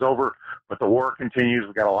Baghdad is over, but the war continues.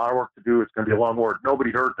 We've got a lot of work to do. It's going to be a long war.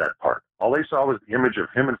 Nobody heard that part. All they saw was the image of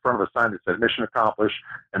him in front of a sign that said "Mission Accomplished"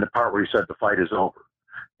 and the part where he said the fight is over.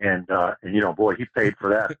 And boy, he paid for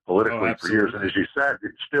that politically for years. And as you said,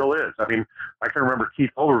 it still is. I can remember Keith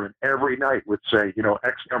Olbermann every night would say,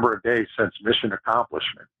 X number of days since mission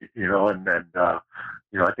accomplishment,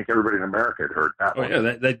 I think everybody in America had heard that. Oh, one.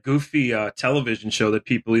 Yeah, that goofy television show that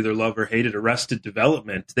people either love or hated, Arrested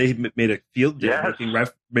Development. They made a field day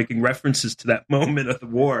making references to that moment of the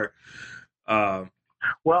war.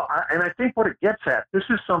 Well, I think what it gets at, this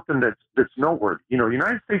is something that's noteworthy. The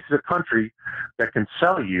United States is a country that can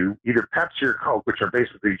sell you either Pepsi or Coke, which are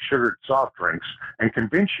basically sugared soft drinks, and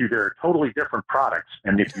convince you they're totally different products.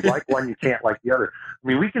 And if you like one, you can't like the other.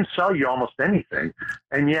 We can sell you almost anything,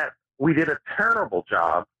 and yet we did a terrible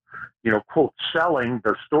job, quote, selling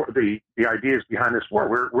the ideas behind this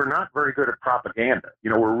war. We're not very good at propaganda.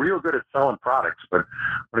 We're real good at selling products, but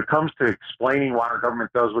when it comes to explaining why our government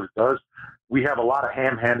does what it does, we have a lot of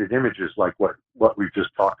ham-handed images like what we've just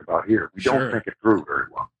talked about here. We don't think it through very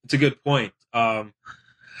well. It's a good point.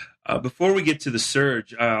 Before we get to the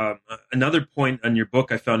surge, another point on your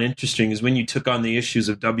book I found interesting is when you took on the issues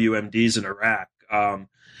of WMDs in Iraq.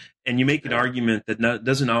 And you make an argument that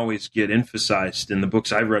doesn't always get emphasized in the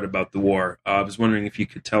books I've read about the war. I was wondering if you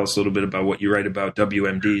could tell us a little bit about what you write about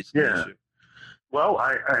WMDs. Yeah. Well,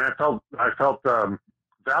 I felt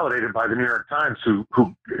validated by the New York Times, who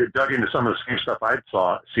dug into some of the same stuff I'd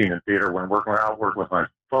seen in theater when working with my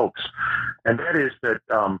folks, and that is that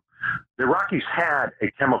the Iraqis had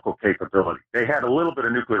a chemical capability. They had a little bit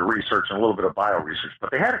of nuclear research and a little bit of bio research,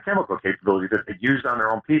 but they had a chemical capability that they used on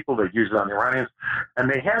their own people, they used it on the Iranians, and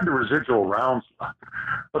they had the residual rounds left.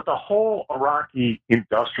 But the whole Iraqi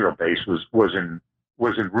industrial base was in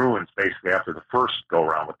ruins basically after the first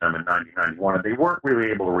go-around with them in 1991, and they weren't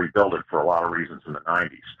really able to rebuild it for a lot of reasons in the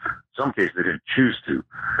 90s. In some cases, they didn't choose to.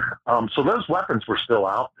 So those weapons were still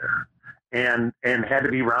out there and had to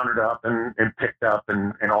be rounded up and picked up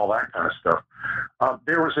and all that kind of stuff.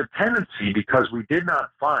 There was a tendency, because we did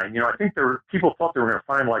not find, I think people thought they were going to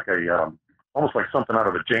find like almost like something out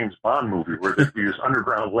of a James Bond movie, where there'd be this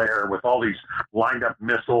underground lair with all these lined up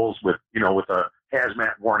missiles with a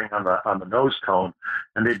hazmat warning on the nose cone,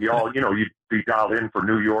 and they'd be all, you'd be dialed in for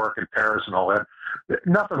New York and Paris and all that.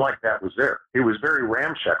 Nothing like that was there. It was very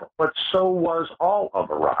ramshackle, but so was all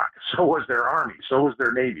of Iraq. So was their army. So was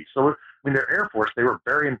their navy. So, their Air Force, they were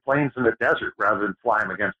burying planes in the desert rather than flying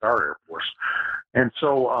them against our Air Force. And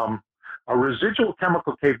so a residual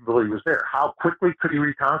chemical capability was there. How quickly could he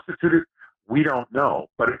reconstitute it? We don't know,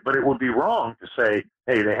 but it would be wrong to say,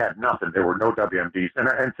 hey, they had nothing. There were no WMDs.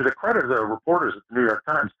 And to the credit of the reporters at the New York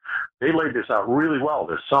Times, they laid this out really well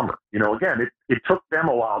this summer. Again, it took them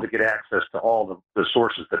a while to get access to all the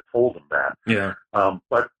sources that told them that. Yeah.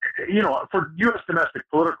 But, for U.S. domestic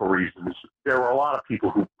political reasons, there were a lot of people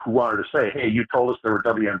who wanted to say, hey, you told us there were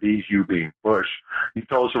WMDs, you being Bush. You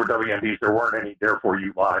told us there were WMDs, there weren't any, therefore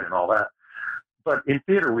you lied and all that. But in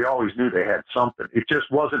theater, we always knew they had something. It just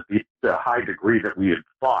wasn't the high degree that we had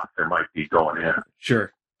thought there might be going in.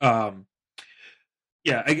 Sure. I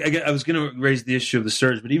was going to raise the issue of the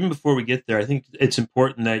surge, but even before we get there, I think it's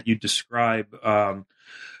important that you describe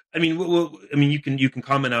I mean, you can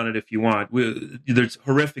comment on it if you want. There's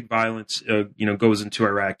horrific violence, goes into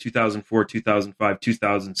Iraq, 2004, 2005,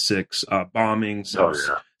 2006, bombings of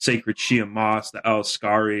sacred Shia mosques, the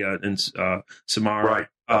Al-Askari in Samarra. Right,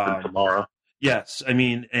 up in Samarra. Yes, I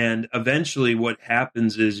mean, and eventually what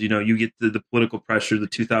happens is, you get the political pressure, the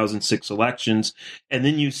 2006 elections, and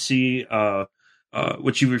then you see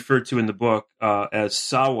what you referred to in the book as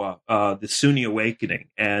Sawa, the Sunni awakening,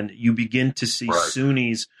 and you begin to see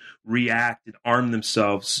Sunnis react and arm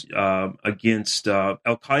themselves against Al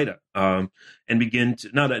Qaeda, and begin to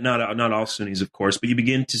not all Sunnis, of course, but you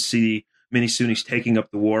begin to see many Sunnis taking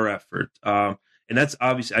up the war effort. And that's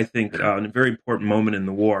obviously, I think, a very important moment in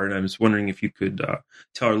the war. And I was wondering if you could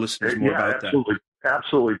tell our listeners more about that.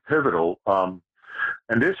 Absolutely pivotal.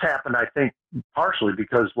 And this happened, I think, partially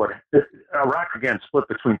because Iraq again split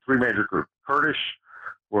between three major groups: Kurdish,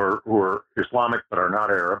 who are Islamic but are not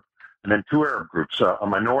Arab, and then two Arab groups: a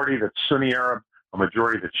minority that's Sunni Arab, a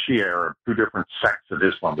majority that's Shia Arab. Two different sects of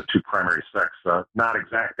Islam, the two primary sects. Not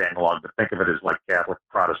exact analog, but think of it as like Catholic,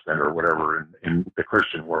 Protestant, or whatever in the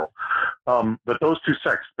Christian world. But those two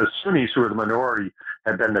sects, the Sunnis, who are the minority,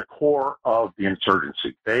 had been the core of the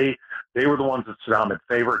insurgency. They were the ones that Saddam had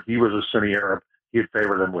favored. He was a Sunni Arab. He had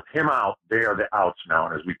favored them. With him out, they are the outs now.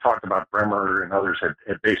 And as we talked about, Bremer and others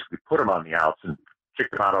had basically put them on the outs and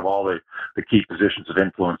kicked them out of all the key positions of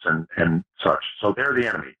influence and such. So they're the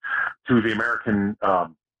enemy to the American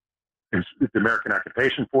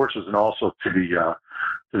occupation forces, and also to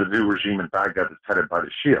the new regime in Baghdad that's headed by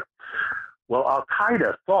the Shia. Well, Al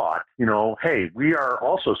Qaeda thought, hey, we are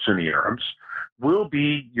also Sunni Arabs. We'll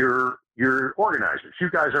be your organizers. You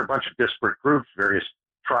guys are a bunch of disparate groups, various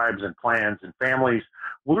tribes and clans and families.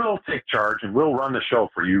 We'll take charge and we'll run the show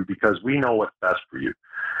for you because we know what's best for you.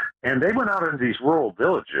 And they went out into these rural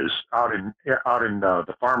villages out in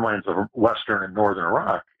the farmlands of western and northern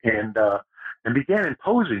Iraq and began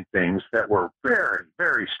imposing things that were very,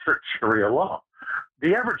 very strict Sharia law.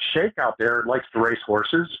 The average sheikh out there likes to race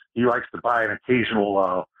horses. He likes to buy an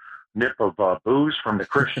occasional nip of booze from the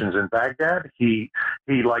Christians in Baghdad. He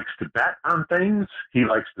likes to bet on things. He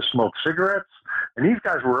likes to smoke cigarettes. And these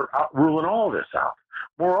guys were ruling all this out.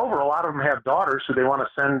 Moreover, a lot of them have daughters who they want to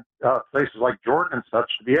send places like Jordan and such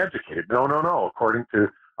to be educated. No. According to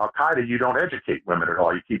Al Qaeda, you don't educate women at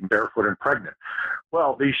all. You keep them barefoot and pregnant.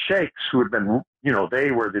 Well, these sheikhs who had been,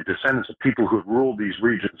 they were the descendants of people who had ruled these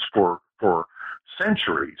regions for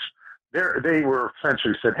centuries. They were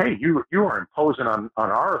essentially said, hey, you are imposing on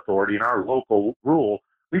our authority and our local rule.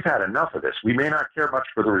 We've had enough of this. We may not care much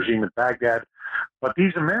for the regime in Baghdad, but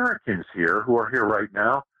these Americans here who are here right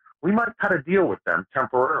now, we might cut a deal with them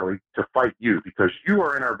temporarily to fight you because you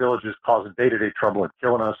are in our villages causing day-to-day trouble and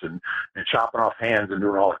killing us and chopping off hands and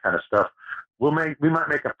doing all that kind of stuff. We might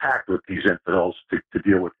make a pact with these infidels to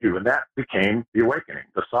deal with you. And that became the awakening,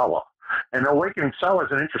 the Sawa. And awakening, Sawa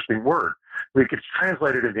is an interesting word. It gets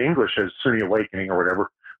translated into English as Sunni awakening or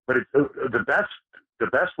whatever, but the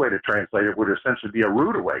best way to translate it would essentially be a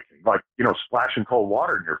rude awakening, like, splashing cold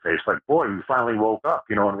water in your face. Like, boy, we finally woke up,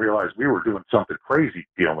 and realized we were doing something crazy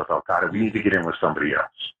dealing with Al Qaeda. We need to get in with somebody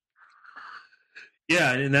else.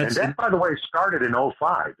 Yeah, and that, by the way, started in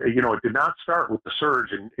 2005. It did not start with the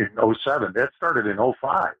surge in 2007. That started in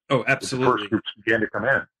 2005. Oh, absolutely. The first groups began to come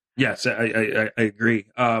in. Yes, I agree.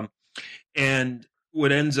 And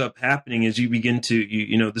what ends up happening is you begin to,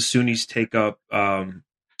 the Sunnis take up,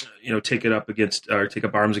 take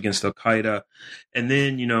up arms against Al Qaeda, and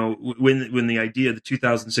then when the idea of the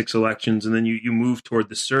 2006 elections, and then you move toward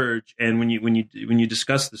the surge, and when you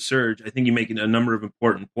discuss the surge, I think you make a number of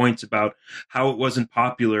important points about how it wasn't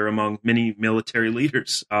popular among many military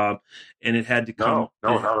leaders, and it had to come.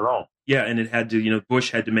 No, not at all. Yeah, and it had to,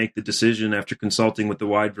 Bush had to make the decision after consulting with the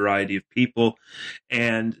wide variety of people,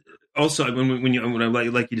 and also when I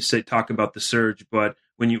like you to say talk about the surge, but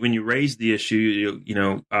when you raise the issue,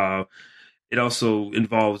 it also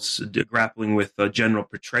involves grappling with General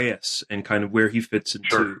Petraeus and kind of where he fits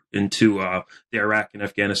into the Iraq and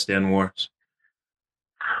Afghanistan wars.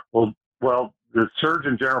 Well, the surge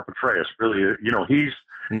in General Petraeus really,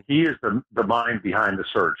 he is the mind behind the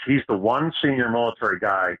surge. He's the one senior military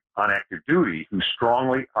guy on active duty who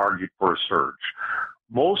strongly argued for a surge.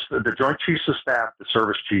 Most of the Joint Chiefs of Staff, the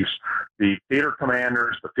service chiefs, the theater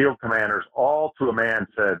commanders, the field commanders, all to a man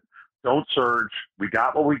said, don't surge. We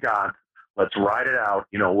got what we got. Let's ride it out.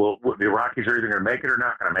 The Iraqis are either going to make it or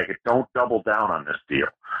not going to make it. Don't double down on this deal.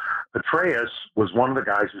 Petraeus was one of the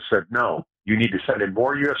guys who said, no, you need to send in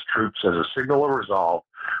more U.S. troops as a signal of resolve.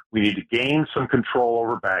 We need to gain some control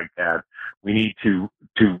over Baghdad. We need to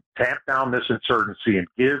tamp down this insurgency and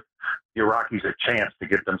give the Iraqis a chance to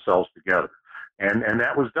get themselves together. and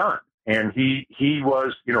that was done. And he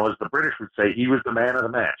was, as the British would say, he was the man of the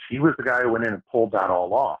match. He was the guy who went in and pulled that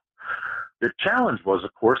all off. The challenge was,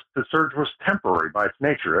 of course, the surge was temporary by its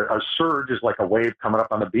nature. A surge is like a wave coming up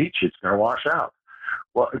on the beach. It's going to wash out.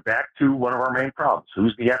 Well, back to one of our main problems.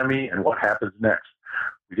 Who's the enemy and what happens next?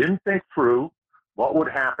 We didn't think through what would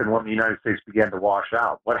happen when the United States began to wash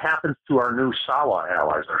out. What happens to our new Sawa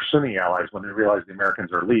allies, our Sunni allies, when they realize the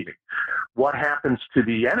Americans are leaving? What happens to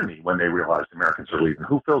the enemy when they realize the Americans are leaving?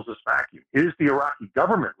 Who fills this vacuum? Is the Iraqi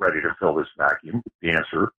government ready to fill this vacuum? The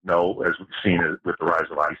answer, no, as we've seen with the rise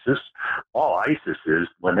of ISIS. All ISIS is,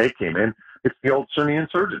 when they came in, it's the old Sunni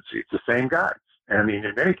insurgency. It's the same guys. And I mean,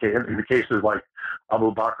 in many cases, in the cases like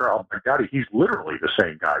Abu Bakr al-Baghdadi, he's literally the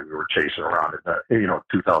same guy we were chasing around in the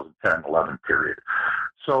 2010-11 period.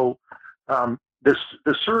 So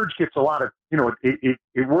the surge gets a lot of,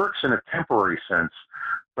 it works in a temporary sense,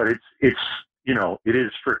 but it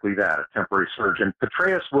is strictly that, a temporary surge. And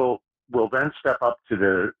Petraeus will then step up to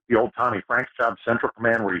the old Tommy Franks job, Central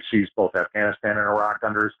Command, where he sees both Afghanistan and Iraq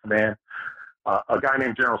under his command. A guy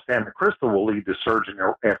named General Stan McChrystal will lead the surge in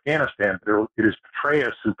Afghanistan, but it is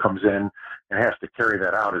Petraeus who comes in and has to carry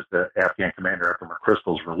that out as the Afghan commander after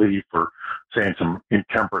McChrystal's relieved for saying some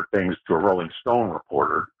intemperate things to a Rolling Stone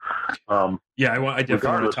reporter. I definitely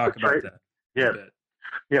want to talk about that.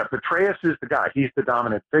 Yeah, Petraeus is the guy. He's the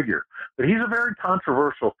dominant figure. But he's a very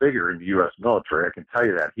controversial figure in the U.S. military, I can tell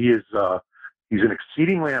you that. He's an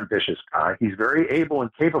exceedingly ambitious guy. He's very able and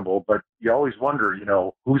capable, but you always wonder,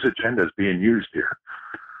 whose agenda is being used here.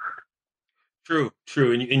 True.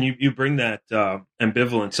 And you bring that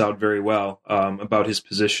ambivalence out very well about his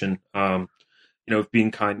position, of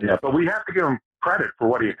being kind. Yeah, but we have to give him credit for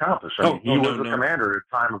what he accomplished. He was a commander at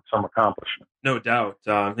a time of some accomplishment. No doubt.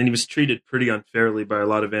 And he was treated pretty unfairly by a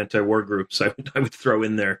lot of anti-war groups, I would throw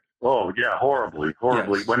in there. Oh, yeah, horribly.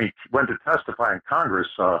 Yes. When he went to testify in Congress,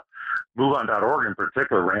 MoveOn.org in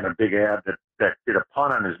particular ran a big ad that did a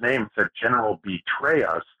pun on his name and said, General Betray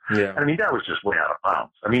Us. Yeah. I mean, that was just way out of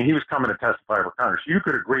bounds. I mean, he was coming to testify for Congress. You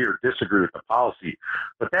could agree or disagree with the policy,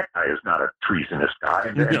 but that guy is not a treasonous guy.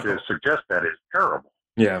 And to suggest that is terrible.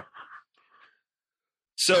 Yeah.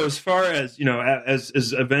 So as far as,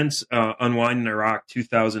 as events unwind in Iraq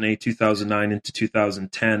 2008, 2009 into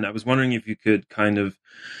 2010, I was wondering if you could kind of,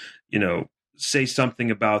 say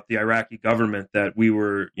something about the Iraqi government that we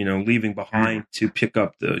were, leaving behind to pick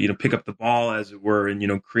up the ball, as it were,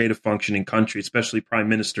 and, create a functioning country, especially Prime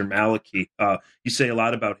Minister Maliki. You say a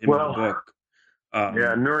lot about him in the book.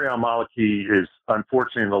 Nouri al-Maliki is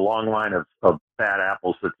unfortunately in the long line of bad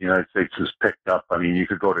apples that the United States has picked up. I mean, you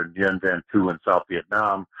could go to Nguyen Van Tu in South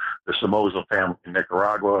Vietnam, the Somoza family in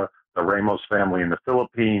Nicaragua, the Ramos family in the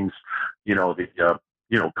Philippines,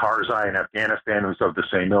 Karzai in Afghanistan, who's of the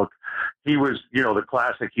same ilk. He was, the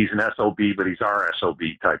classic, he's an SOB, but he's our SOB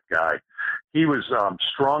type guy. He was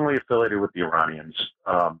strongly affiliated with the Iranians,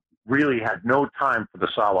 really had no time for the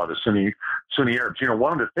Sawa, the Sunni Arabs.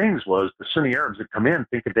 One of the things was the Sunni Arabs that come in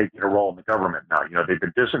thinking they'd get a role in the government now. They've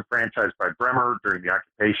been disenfranchised by Bremer during the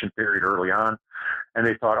occupation period early on, and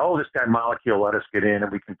they thought, this guy Maliki will let us get in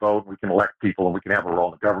and we can vote and we can elect people and we can have a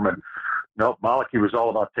role in the government. No, Maliki was all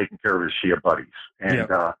about taking care of his Shia buddies. And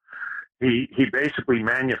he basically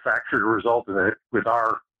manufactured a result of it with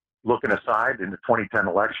our looking aside in the 2010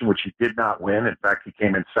 election, which he did not win. In fact, he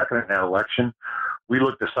came in second in that election. We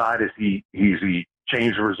looked aside as he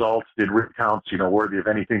changed the results, did recounts, worthy of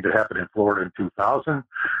anything that happened in Florida in 2000,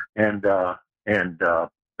 and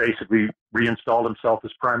basically reinstalled himself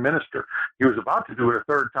as prime minister. He was about to do it a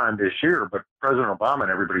third time this year, but President Obama and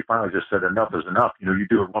everybody finally just said enough is enough. You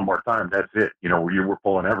do it one more time, that's it. You were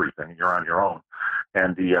pulling everything and you're on your own.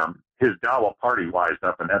 And his Dawa party wised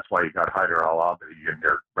up, and that's why he got Haider al-Abadi in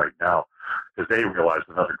there right now, because they realized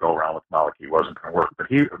another go-around with Maliki wasn't going to work. But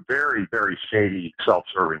he's a very, very shady,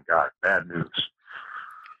 self-serving guy. Bad news.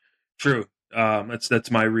 True. That's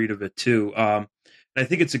my read of it, too. I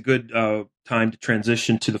think it's a good time to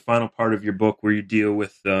transition to the final part of your book where you deal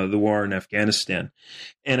with the war in Afghanistan.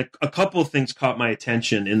 And a couple of things caught my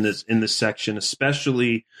attention in this section,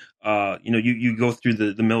 especially, you go through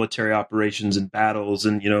the military operations and battles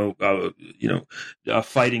and,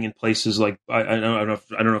 fighting in places like, I don't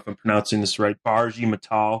know if I'm pronouncing this right, Barji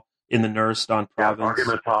Matal in the Nuristan province. Yeah, Barji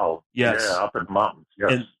Matal. Yes. Yeah, up in the mountains.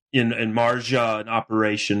 Yes. And in Marja, an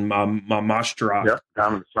operation, Mashtarak. Yep,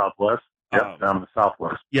 down in the southwest. Down in the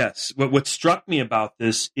southwest. Yes. What struck me about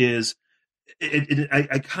this is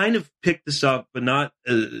I kind of picked this up, but not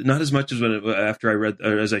as much as after I read,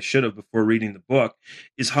 or as I should have before reading the book,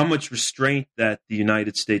 is how much restraint that the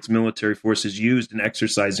United States military forces used in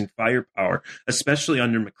exercising firepower, especially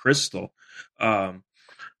under McChrystal.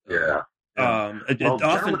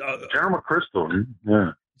 Often, General McChrystal,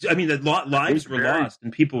 yeah. I mean, lives were lost,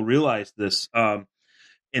 and people realized this. And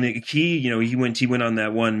he went on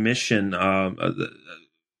that one mission.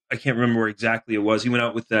 I can't remember where exactly it was. He went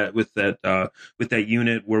out with that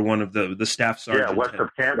unit where one of the staff sergeants. Yeah, west of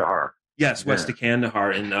Kandahar. Yes, west of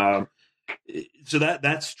Kandahar, and so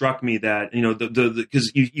that struck me that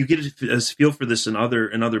because you get a feel for this in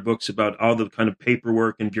other books about all the kind of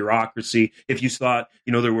paperwork and bureaucracy. If you thought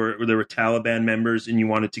there were Taliban members and you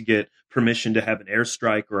wanted to get permission to have an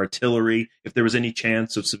airstrike or artillery, if there was any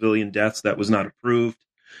chance of civilian deaths, that was not approved.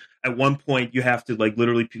 At one point, you have to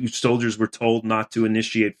literally, soldiers were told not to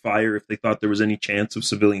initiate fire if they thought there was any chance of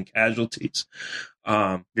civilian casualties.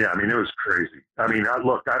 Yeah, I mean, it was crazy. I mean,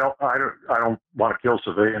 look, I don't want to kill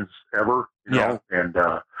civilians ever, and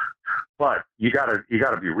but you gotta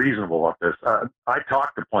be reasonable about this. I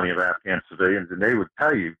talked to plenty of Afghan civilians, and they would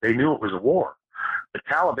tell you they knew it was a war. The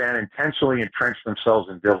Taliban intentionally entrenched themselves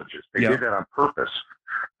in villages. They did that on purpose.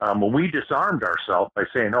 When we disarmed ourselves by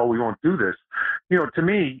saying, "Oh, we won't do this," to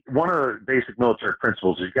me, one of the basic military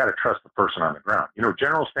principles is you got to trust the person on the ground.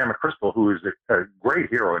 General Stan McChrystal, who is a great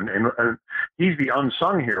hero, and he's the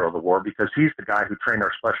unsung hero of the war because he's the guy who trained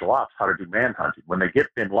our special ops how to do manhunting. When they get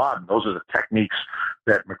bin Laden, those are the techniques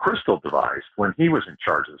that McChrystal devised when he was in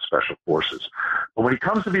charge of the special forces. But when he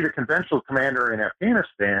comes to be the conventional commander in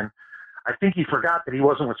Afghanistan, I think he forgot that he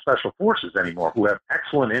wasn't with special forces anymore, who have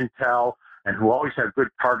excellent intel and who always have good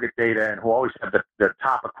target data and who always have the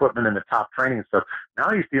top equipment and the top training and stuff. Now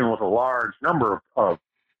he's dealing with a large number of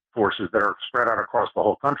forces that are spread out across the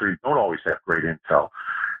whole country, don't always have great intel.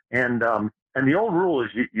 And the old rule is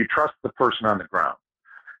you trust the person on the ground.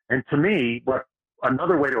 And to me,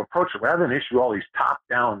 another way to approach it, rather than issue all these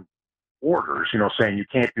top-down orders, saying you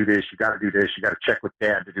can't do this, you got to do this, you got to check with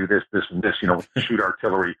dad to do this, this, and this, shoot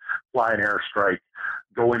artillery, fly an airstrike,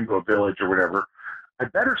 go into a village or whatever. A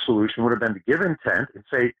better solution would have been to give intent and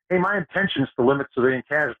say, hey, my intention is to limit civilian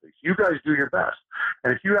casualties. You guys do your best.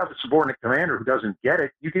 And if you have a subordinate commander who doesn't get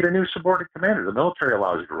it, you get a new subordinate commander. The military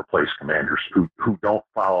allows you to replace commanders who don't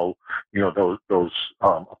follow, those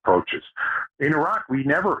approaches. In Iraq, we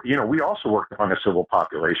never, we also worked among a civil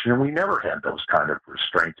population, and we never had those kind of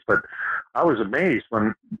restraints. But I was amazed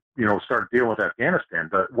when, started dealing with Afghanistan,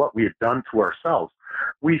 but what we had done to ourselves.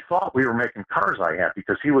 We thought we were making Karzai happy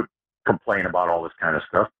because he would complain about all this kind of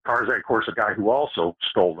stuff. Karzai, of course, a guy who also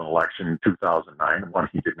stole an election in 2009, one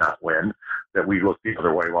he did not win, that we looked the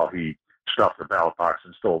other way while he stuffed the ballot box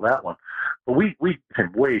and stole that one. But we gave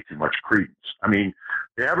him way too much credence. I mean,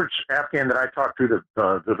 the average Afghan that I talked to,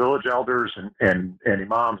 the village elders and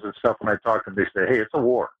imams and stuff, when I talk to them, they say, hey, it's a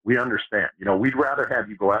war. We understand. We'd rather have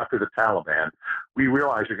you go after the Taliban. We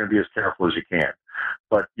realize you're going to be as careful as you can.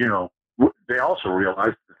 But, they also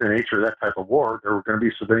realized that the nature of that type of war, there were going to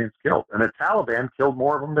be civilians killed. And the Taliban killed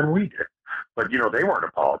more of them than we did. But, they weren't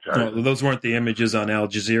apologizing. No, those weren't the images on Al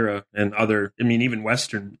Jazeera and other, even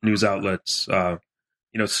Western news outlets,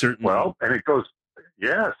 certainly. Well, and it goes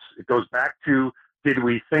back to, did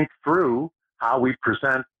we think through how we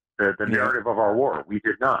present the narrative of our war? We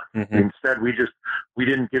did not. Mm-hmm. Instead, we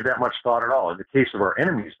didn't give that much thought at all. In the case of our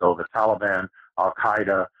enemies, though, the Taliban,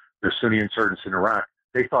 Al-Qaeda, the Sunni insurgents in Iraq,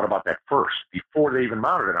 they thought about that first. Before they even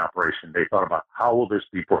mounted an operation, they thought about how will this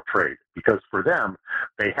be portrayed? Because for them,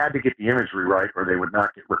 they had to get the imagery right or they would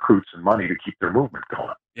not get recruits and money to keep their movement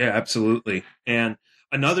going. Yeah, absolutely. And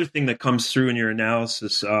another thing that comes through in your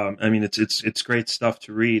analysis, it's great stuff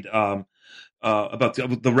to read about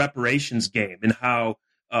the reparations game and how,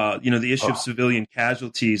 the issue of civilian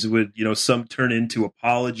casualties would, some turn into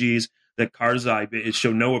apologies that Karzai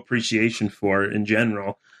show no appreciation for in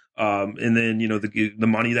general. And then, the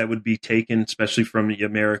money that would be taken, especially from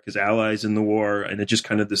America's allies in the war. And it just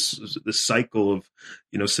kind of this cycle of,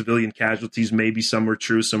 civilian casualties, maybe some were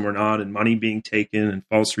true, some were not, and money being taken and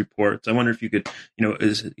false reports. I wonder if you could,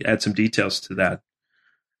 add some details to that.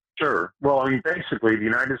 Sure. Well, basically, the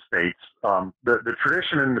United States, the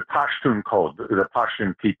tradition in the Pashtun code, the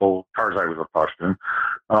Pashtun people, Karzai was a Pashtun,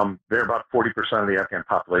 they're about 40% of the Afghan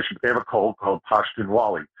population, but they have a code called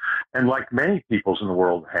Pashtunwali. And like many peoples in the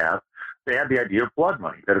world they had the idea of blood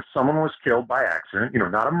money, that if someone was killed by accident,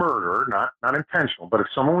 not a murderer, not intentional, but if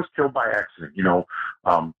someone was killed by accident,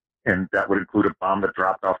 and that would include a bomb that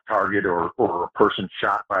dropped off target or a person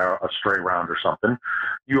shot by a stray round or something,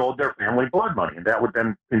 you owed their family blood money. And that would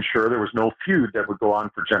then ensure there was no feud that would go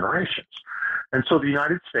on for generations. And so the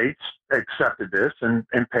United States accepted this and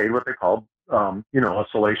paid what they called, a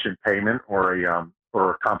salation payment or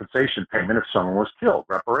a compensation payment if someone was killed,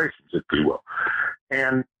 reparations, if you will.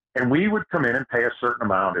 And And we would come in and pay a certain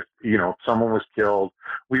amount if, if someone was killed.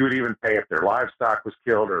 We would even pay if their livestock was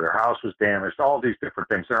killed or their house was damaged, all these different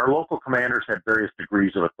things. And our local commanders had various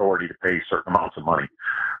degrees of authority to pay certain amounts of money.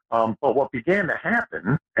 But what began to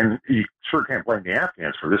happen, and you sure can't blame the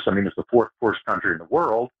Afghans for this, I mean, it's the fourth poorest country in the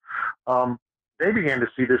world, they began to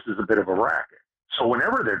see this as a bit of a racket. So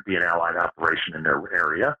whenever there'd be an Allied operation in their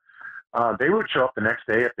area, they would show up the next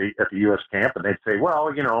day at the U.S. camp, and they'd say,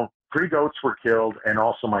 well, 3 goats were killed, and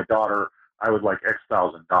also my daughter, I would like X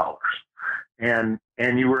thousand dollars. And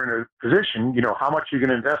you were in a position, how much are you going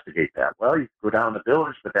to investigate that? Well, you could go down the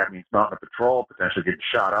village, but that means mounting a patrol, potentially getting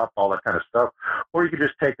shot up, all that kind of stuff. Or you could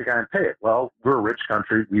just take the guy and pay it. Well, we're a rich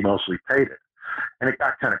country. We mostly paid it. And it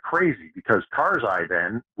got kind of crazy because Karzai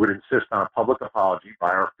then would insist on a public apology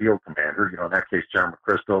by our field commander, in that case, General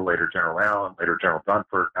McChrystal, later General Allen, later General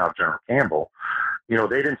Dunford, now General Campbell.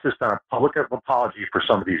 They'd insist on a public apology for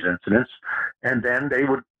some of these incidents, and then they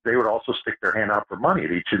would also stick their hand out for money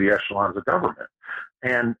at each of the echelons of government.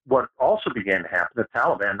 And what also began to happen, the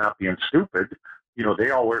Taliban not being stupid, they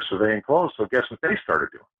all wear civilian clothes, so guess what they started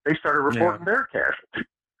doing? They started reporting their casualties.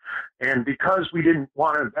 And because we didn't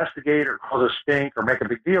want to investigate or cause a stink or make a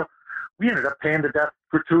big deal, we ended up paying the death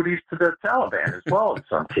gratuities to the Taliban as well in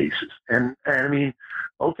some cases. And I mean,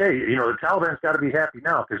 okay, the Taliban's got to be happy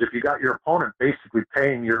now because if you got your opponent basically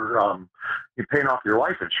paying you're paying off your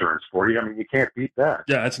life insurance for you, I mean, you can't beat that.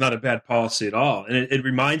 Yeah, it's not a bad policy at all. And it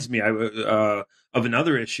reminds me of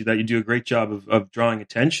another issue that you do a great job of drawing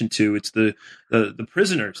attention to. It's the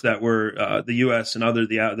prisoners that were the U.S. and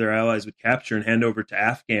their allies would capture and hand over to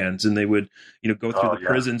Afghans, and they would go through the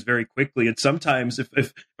prisons very quickly. And sometimes,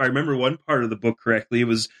 if I remember one part of the book correctly, it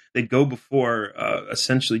was they'd go before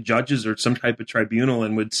essentially judges or some type of tribunal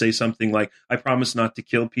and would say something like, "I promise not to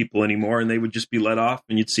kill people anymore," and they would just be let off,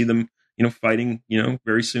 and you'd see them fighting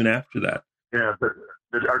very soon after that. Yeah, but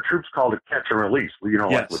our troops called it catch and release. Yes.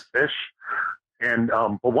 Like with fish. And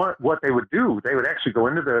but what they would do, they would actually go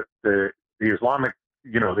into the Islamic,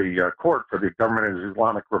 the court for the government of the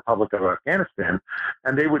Islamic Republic of Afghanistan,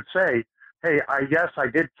 and they would say, "Hey, yes, I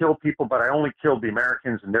did kill people, but I only killed the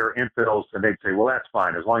Americans, and they're infidels." And they'd say, "Well, that's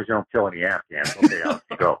fine as long as you don't kill any Afghans." Okay, out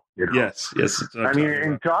you go. Yes. I mean,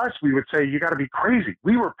 and to us, we would say, "You got to be crazy.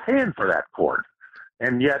 We were paying for that court,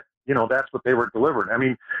 and yet, that's what they were delivering." I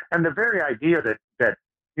mean, and the very idea that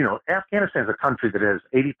Afghanistan is a country that has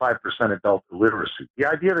 85% adult illiteracy. The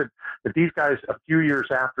idea that these guys, a few years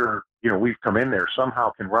after, we've come in there, somehow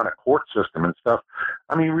can run a court system and stuff.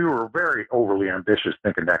 I mean, we were very overly ambitious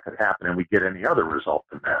thinking that could happen and we get any other result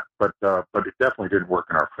than that. But it definitely didn't work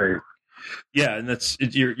in our favor. Yeah, and that's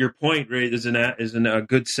your point, right? Is a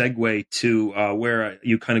good segue to where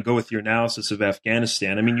you kind of go with your analysis of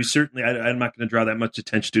Afghanistan. I mean, you certainly, I'm not going to draw that much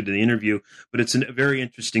attention to the interview, but it's a very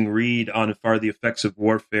interesting read on the effects of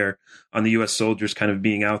warfare on the U.S. soldiers kind of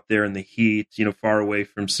being out there in the heat, far away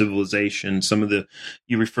from civilization.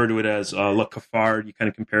 You refer to it as la cafard. You kind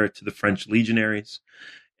of compare it to the French legionaries,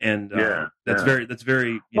 and that's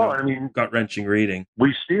very gut wrenching reading.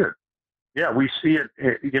 We see it. Yeah, we see it,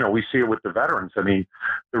 we see it with the veterans. I mean,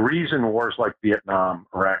 the reason wars like Vietnam,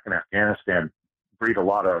 Iraq, and Afghanistan breed a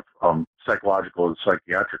lot of psychological and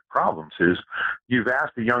psychiatric problems is you've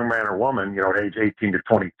asked a young man or woman, at age 18 to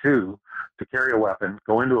 22 to carry a weapon,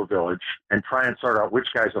 go into a village, and try and sort out which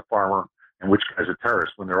guy's a farmer and which guy's a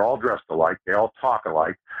terrorist when they're all dressed alike, they all talk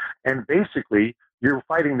alike, and basically you're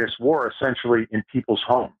fighting this war essentially in people's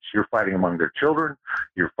homes. You're fighting among their children.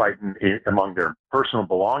 You're fighting among their personal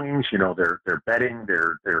belongings. Their bedding,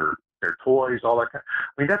 their toys, all that. I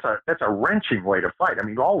mean, that's a wrenching way to fight. I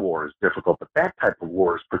mean, all war is difficult, but that type of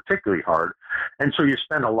war is particularly hard. And so you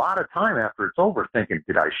spend a lot of time after it's over thinking,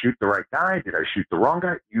 did I shoot the right guy? Did I shoot the wrong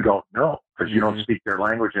guy? You don't know because you don't speak their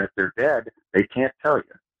language, and if they're dead, they can't tell you.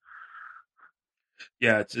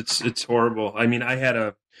 Yeah, it's horrible. I mean, I had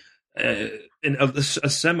a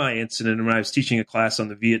semi incident when I was teaching a class on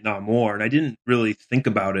the Vietnam War, and I didn't really think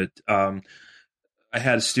about it. I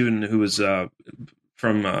had a student who was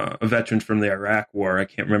from a veteran from the Iraq War. I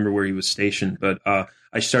can't remember where he was stationed, but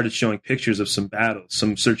I started showing pictures of some battles,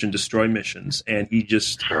 some search and destroy missions, and he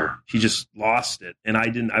just lost it. And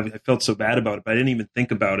I felt so bad about it, but I didn't even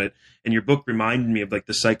think about it. And your book reminded me of like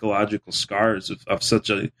the psychological scars of such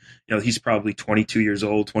a, he's probably 22 years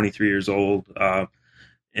old, 23 years old.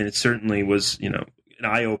 And it certainly was, an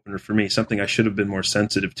eye opener for me, something I should have been more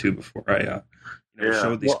sensitive to before I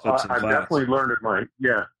showed these clips in class. I've definitely learned it.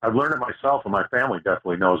 I've learned it myself, and my family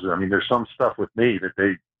definitely knows it. I mean, there's some stuff with me that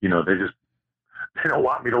they don't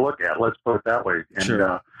want me to look at. Let's put it that way. And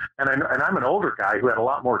sure. And I'm an older guy who had a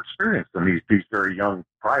lot more experience than these very young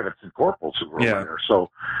privates and corporals who were over there. So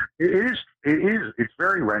it is it is. It's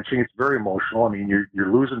very wrenching. It's very emotional. I mean,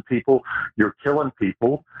 you're losing people, you're killing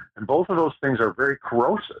people, and both of those things are very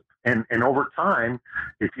corrosive. And over time,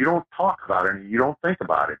 if you don't talk about it and you don't think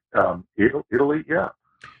about it, it'll eat you up.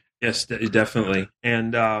 Yes, definitely.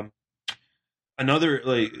 And another,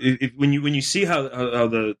 like, when you see how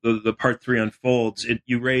the part 3 unfolds,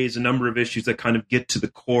 you raise a number of issues that kind of get to the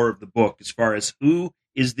core of the book, as far as who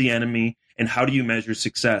is the enemy and how do you measure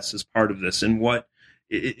success as part of this. And what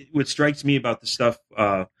strikes me about the stuff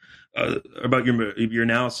about your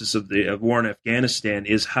analysis of war in Afghanistan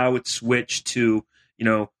is how it switched to,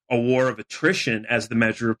 a war of attrition as the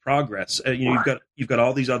measure of progress. You've got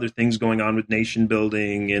all these other things going on with nation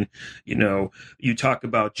building, and you talk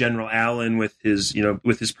about General Allen with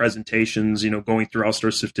his presentations, going through all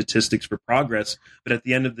sorts of statistics for progress. But at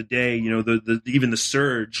the end of the day, even the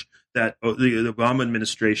surge that the Obama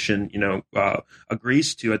administration,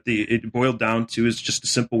 agrees to, it boiled down to is just a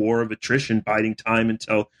simple war of attrition, biding time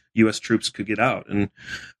until U.S. troops could get out. And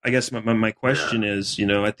I guess my question is,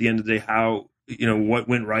 at the end of the day, how, what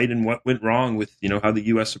went right and what went wrong with, how the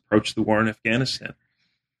U.S. approached the war in Afghanistan?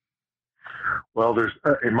 Well, there's,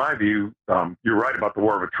 in my view, you're right about the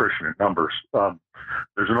war of attrition and numbers.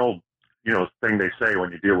 There's an old, thing they say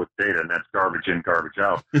when you deal with data, and that's garbage in, garbage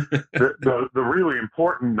out. The really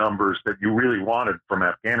important numbers that you really wanted from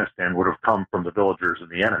Afghanistan would have come from the villagers and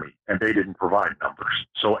the enemy, and they didn't provide numbers.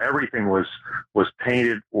 So everything was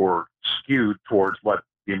tainted or skewed towards what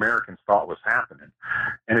the Americans thought was happening.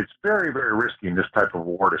 And it's very, very risky in this type of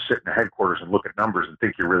war to sit in the headquarters and look at numbers and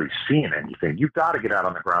think you're really seeing anything. You've got to get out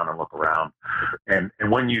on the ground and look around. And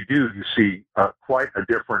when you do, you see quite a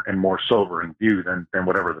different and more sobering view than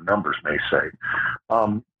whatever the numbers may say.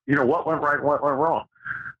 What went right, what went wrong?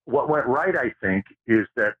 What went right, I think, is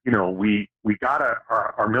that, we got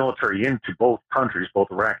our military into both countries, both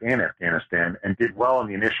Iraq and Afghanistan, and did well in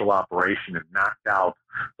the initial operation and knocked out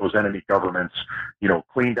those enemy governments,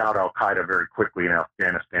 cleaned out al-Qaeda very quickly in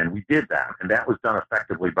Afghanistan. We did that, and that was done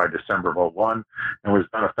effectively by December of 2001 and was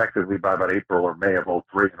done effectively by about April or May of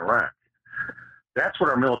 2003 in Iraq. That's what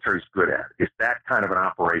our military is good at, is that kind of an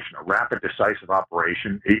operation, a rapid, decisive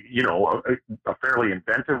operation, a fairly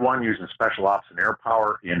inventive one using special ops and air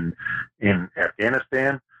power in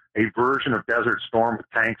Afghanistan, a version of Desert Storm with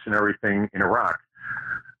tanks and everything in Iraq.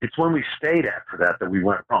 It's when we stayed after that we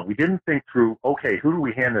went wrong. We didn't think through, okay, who do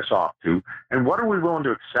we hand this off to, and what are we willing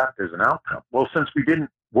to accept as an outcome? Well, since we didn't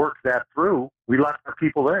work that through, we left our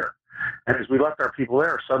people there. And as we left our people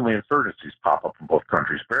there, suddenly insurgencies pop up in both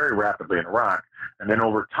countries very rapidly in Iraq. And then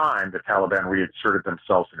over time, the Taliban reinserted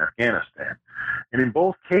themselves in Afghanistan. And in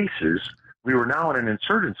both cases, we were now in an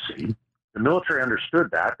insurgency. The military understood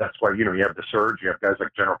that. That's why, you have the surge. You have guys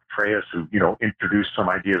like General Petraeus who, introduced some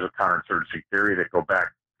ideas of counterinsurgency theory that go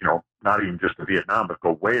back, not even just to Vietnam, but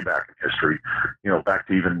go way back in history, back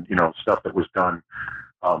to even, stuff that was done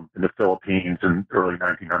in the Philippines in early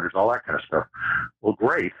 1900s, all that kind of stuff. Well,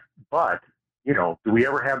 great. But, do we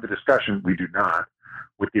ever have the discussion? We do not.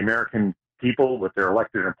 With the American people, with their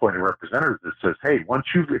elected and appointed representatives that says, hey, once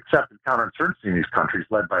you've accepted counterinsurgency in these countries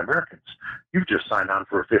led by Americans, you've just signed on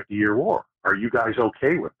for a 50-year war. Are you guys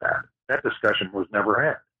okay with that? That discussion was never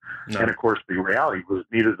had. No. And, of course, the reality was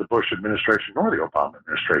neither the Bush administration nor the Obama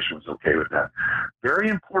administration was okay with that. Very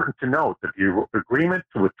important to note that the agreement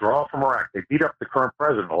to withdraw from Iraq, they beat up the current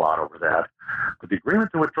president a lot over that, but the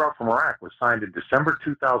agreement to withdraw from Iraq was signed in December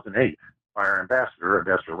 2008 by our Ambassador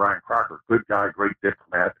Ryan Crocker, good guy, great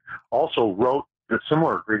diplomat, also wrote a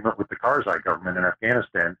similar agreement with the Karzai government in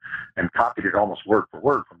Afghanistan and copied it almost word for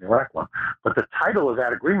word from the Iraq one. But the title of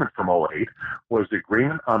that agreement from 2008 was the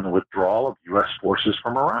Agreement on the Withdrawal of U.S. Forces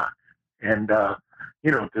from Iraq. And, to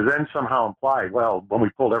then somehow imply, well, when we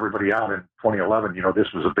pulled everybody out in 2011,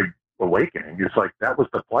 this was a big awakening. It's like that was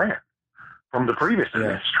the plan from the previous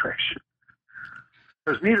administration.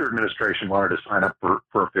 Because neither administration wanted to sign up for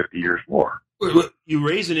a 50 years war. You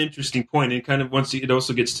raise an interesting point, and kind of it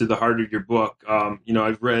also gets to the heart of your book.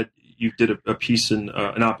 I've read you did a piece an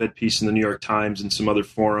op-ed piece in the New York Times and some other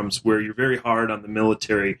forums where you're very hard on the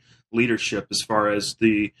military leadership as far as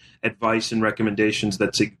the advice and recommendations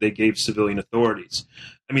that they gave civilian authorities.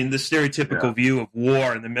 I mean, the stereotypical view of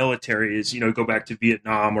war in the military is, go back to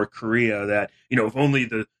Vietnam or Korea, that, if only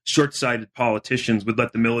the short-sighted politicians would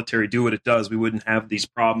let the military do what it does, we wouldn't have these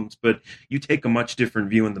problems. But you take a much different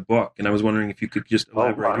view in the book, and I was wondering if you could just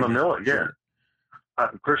elaborate. I'm a military,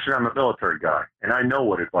 Christian, I'm a military guy, and I know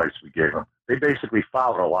what advice we gave them. They basically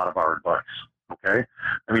followed a lot of our advice. okay?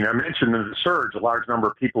 I mean, I mentioned in the surge, a large number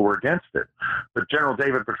of people were against it. But General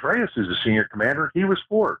David Petraeus, who's a senior commander, he was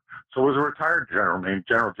for it. So was a retired general named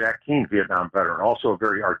General Jack Keane, Vietnam veteran, also a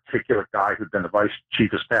very articulate guy who'd been the vice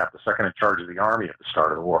chief of staff, the second in charge of the Army at the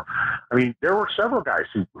start of the war. I mean, there were several guys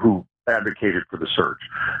who advocated for the surge.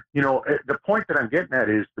 You know, the point that I'm getting at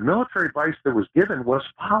is the military advice that was given was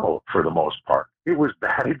followed for the most part. It was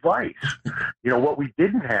bad advice. You know, what we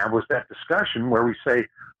didn't have was that discussion where we say,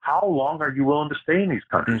 how long are you willing to stay in these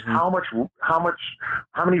countries? Mm-hmm.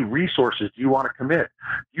 How many resources do you want to commit?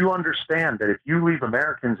 Do you understand that if you leave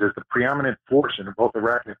Americans as the preeminent force in both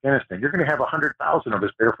Iraq and Afghanistan, you're going to have 100,000 of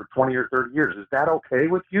us there for 20 or 30 years? Is that okay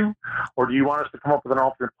with you? Or do you want us to come up with an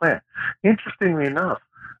alternate plan? Interestingly enough,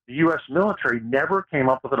 the U.S. military never came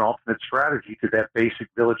up with an alternate strategy to that basic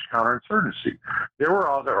village counterinsurgency. There were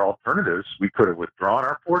other alternatives. We could have withdrawn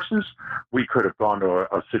our forces. We could have gone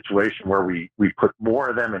to a situation where we put more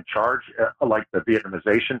of them in charge, like the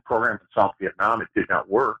Vietnamization program in South Vietnam. It did not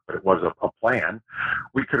work, but it was a plan.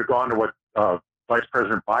 We could have gone to what Vice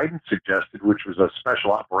President Biden suggested, which was a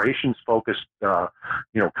special operations focused,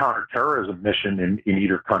 counterterrorism mission in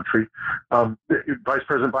either country. Vice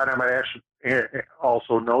President Biden, I might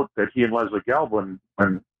also note that he and Leslie Gelb, when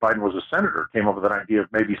Biden was a senator, came up with an idea of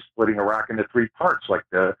maybe splitting Iraq into three parts, like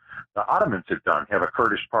the Ottomans had done, have a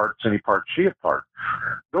Kurdish part, Sunni part, Shia part.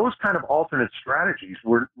 Those kind of alternate strategies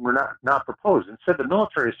were not proposed. Instead, the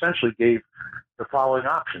military essentially gave the following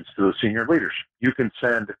options to the senior leadership. You can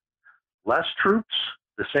send less troops,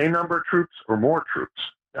 the same number of troops, or more troops.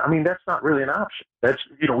 I mean, that's not really an option. That's,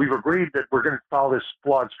 we've agreed that we're going to follow this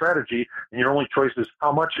flawed strategy, and your only choice is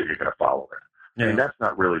how much are you going to follow it. Yeah. I mean, that's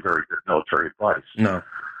not really very good military advice. No.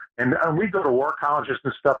 And we go to war colleges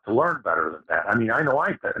and stuff to learn better than that. I mean, I know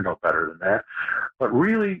better than that. But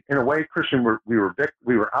really, in a way, Christian, we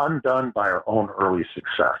were undone by our own early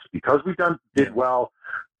success. Because we did well,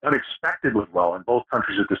 unexpectedly well in both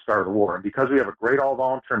countries at the start of the war, and because we have a great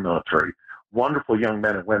all-volunteer military, wonderful young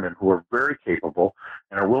men and women who are very capable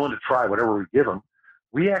and are willing to try whatever we give them,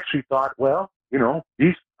 we actually thought, well,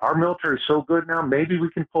 our military is so good now, maybe we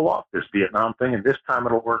can pull off this Vietnam thing, and this time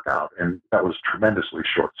it'll work out. And that was tremendously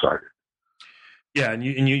short-sighted. Yeah, and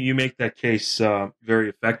you make that case very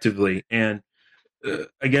effectively. And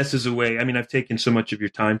I guess as a way, I mean, I've taken so much of your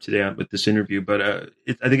time today with this interview, but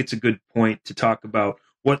I think it's a good point to talk about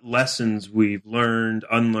what lessons we've learned,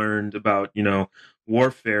 unlearned about,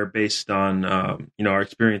 warfare based on, our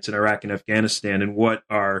experience in Iraq and Afghanistan,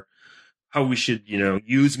 and how we should,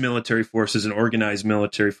 use military forces and organize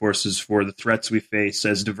military forces for the threats we face,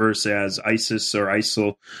 as diverse as ISIS or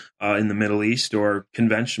ISIL in the Middle East, or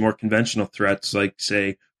more conventional threats like,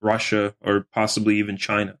 say, Russia or possibly even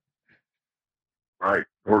China. Right.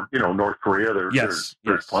 Or, North Korea. There's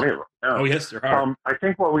plenty of them. Yeah. Oh, yes, there are. I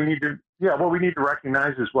think what we need to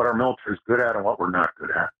recognize is what our military is good at and what we're not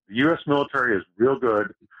good at. The U.S. military is real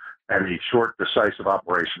good at a short, decisive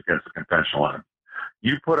operation against the conventional enemy.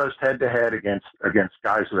 You put us head-to-head against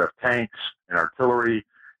guys who have tanks and artillery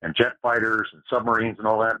and jet fighters and submarines and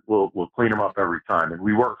all that, we'll clean them up every time. And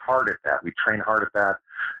we work hard at that. We train hard at that.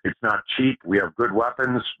 It's not cheap. We have good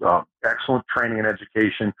weapons, excellent training and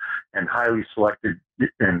education, and highly selected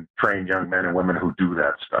and trained young men and women who do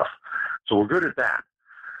that stuff. So we're good at that.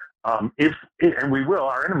 And we will.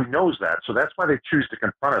 Our enemy knows that. So that's why they choose to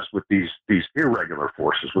confront us with these irregular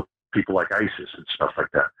forces, with people like ISIS and stuff like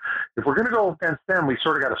that. If we're going to go against them, we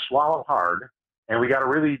sort of got to swallow hard, and we got to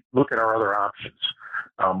really look at our other options.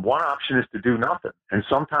 One option is to do nothing, and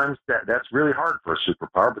sometimes that's really hard for a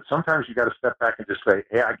superpower. But sometimes you got to step back and just say,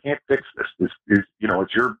 "Hey, I can't fix this. This is,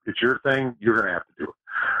 it's your thing. You're going to have to do it."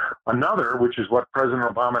 Another, which is what President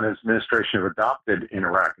Obama and his administration have adopted in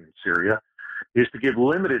Iraq and Syria, is to give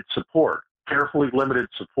limited support, carefully limited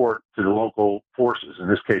support to the local forces. In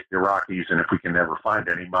this case, the Iraqis, and if we can ever find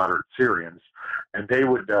any moderate Syrians, and they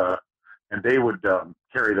would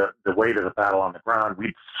carry the weight of the battle on the ground.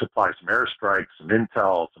 We'd supply some airstrikes, some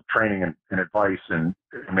intel, some training and advice, and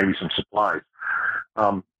maybe some supplies.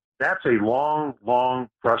 That's a long,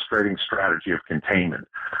 frustrating strategy of containment,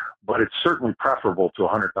 but it's certainly preferable to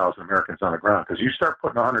 100,000 Americans on the ground, because you start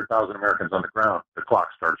putting 100,000 Americans on the ground, the clock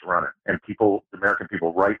starts running, and the American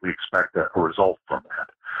people rightly expect a result from that.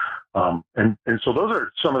 And so those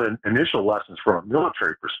are some of the initial lessons from a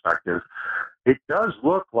military perspective. It does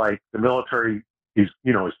look like the military is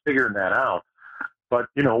figuring that out, but,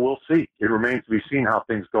 we'll see. It remains to be seen how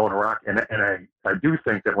things go in Iraq. And I do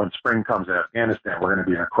think that when spring comes in Afghanistan, we're going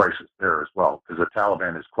to be in a crisis there as well, because the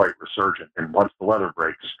Taliban is quite resurgent. And once the weather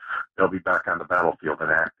breaks, they'll be back on the battlefield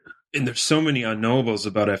and active. And there's so many unknowables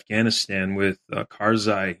about Afghanistan with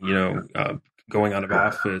Karzai, going out of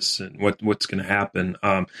office and what's going to happen.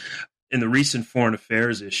 In the recent foreign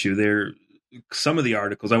affairs issue, some of the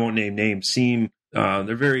articles, I won't name names, seem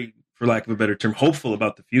they're very, for lack of a better term, hopeful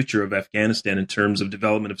about the future of Afghanistan in terms of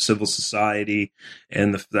development of civil society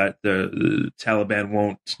and that the Taliban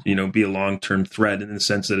won't, be a long-term threat in the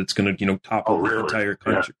sense that it's going to, topple the entire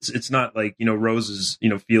country. Yeah. It's not like, roses,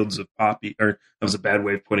 fields of poppy, or that was a bad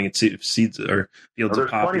way of putting it, seeds or fields of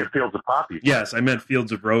poppy. There's plenty of fields of poppy. Yes, I meant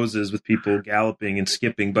fields of roses with people galloping and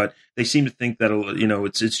skipping, but they seem to think that,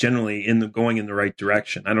 it's generally going in the right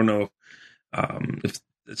direction. I don't know if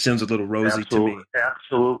it sounds a little rosy to me.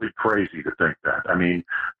 Absolutely crazy to think that. I mean,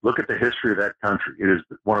 look at the history of that country. It is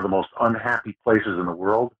one of the most unhappy places in the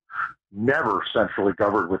world. Never centrally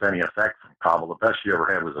governed with any effect from Kabul. The best you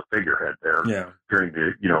ever had was a figurehead there during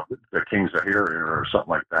the King Zahir or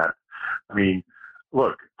something like that. I mean,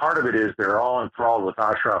 look, part of it is they're all enthralled with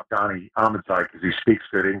Ashraf Ghani Ahmadzai because he speaks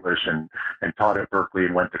good English and taught at Berkeley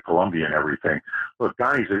and went to Columbia and everything. Look,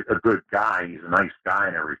 Ghani's a good guy. He's a nice guy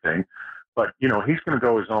and everything. But, he's going to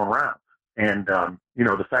go his own route. And,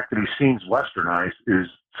 the fact that he seems westernized is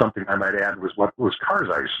something I might add was what was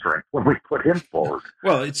Karzai's strength when we put him forward.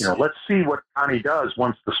 Well, let's see what Ghani does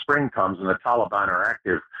once the spring comes and the Taliban are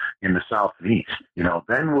active in the south and east.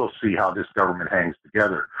 Then we'll see how this government hangs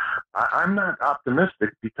together. I'm not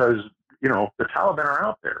optimistic because, the Taliban are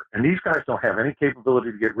out there and these guys don't have any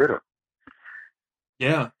capability to get rid of them.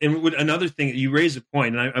 Yeah, and another thing, you raise a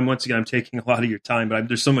point, and I'm taking a lot of your time, but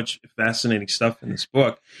there's so much fascinating stuff in this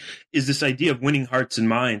book, is this idea of winning hearts and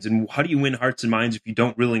minds. And how do you win hearts and minds if you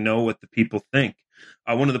don't really know what the people think?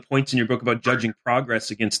 One of the points in your book about judging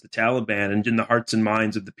progress against the Taliban and in the hearts and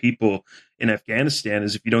minds of the people in Afghanistan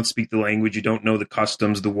is if you don't speak the language, you don't know the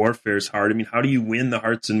customs, the warfare is hard. I mean, how do you win the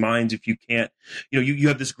hearts and minds if you can't, you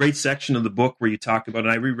have this great section of the book where you talk about,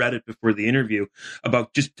 and I reread it before the interview,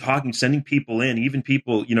 about just sending people in, even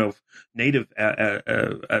people, native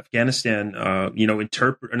Afghanistan,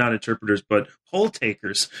 not interpreters, but poll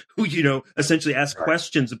takers who, essentially ask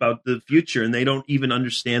questions about the future and they don't even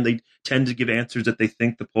understand. They tend to give answers that they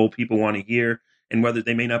think the poll people want to hear. And whether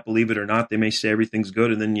they may not believe it or not, they may say everything's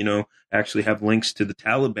good, and then actually have links to the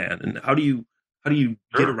Taliban. And how do you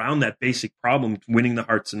get around that basic problem, winning the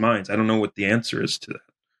hearts and minds? I don't know what the answer is to that.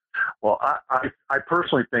 Well, I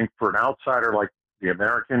personally think for an outsider like the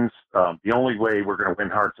Americans, the only way we're going to win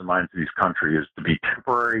hearts and minds of these countries is to be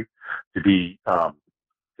temporary, to be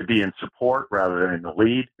in support rather than in the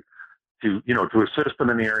lead, to assist them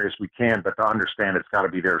in the areas we can, but to understand it's got to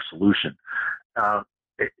be their solution.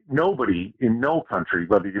 Nobody in no country,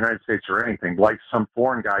 whether the United States or anything, likes some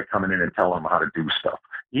foreign guy coming in and telling them how to do stuff,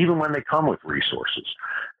 even when they come with resources.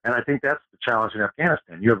 And I think that's the challenge in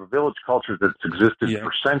Afghanistan. You have a village culture that's existed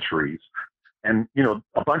for centuries. And,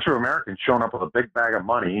 a bunch of Americans showing up with a big bag of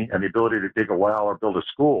money and the ability to dig a well or build a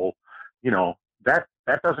school, that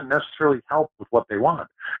doesn't necessarily help with what they want.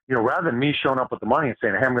 Rather than me showing up with the money and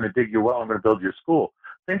saying, hey, I'm going to dig you a well, I'm going to build you a school.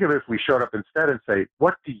 Think of it if we showed up instead and say,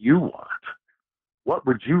 what do you want? What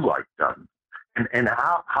would you like done? And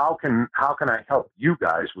how can I help you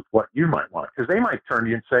guys with what you might want? Because they might turn to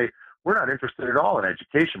you and say, we're not interested at all in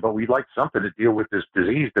education, but we'd like something to deal with this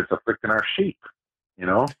disease that's afflicting our sheep,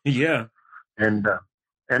 Yeah. And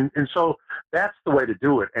so that's the way to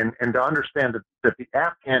do it. And to understand that the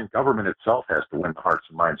Afghan government itself has to win the hearts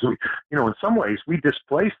and minds. In some ways, we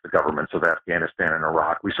displaced the governments of Afghanistan and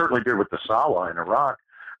Iraq. We certainly did with the Sawa in Iraq,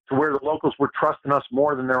 to where the locals were trusting us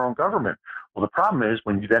more than their own government. Well, the problem is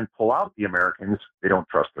when you then pull out the Americans, they don't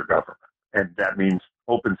trust their government. And that means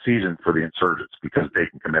open season for the insurgents because they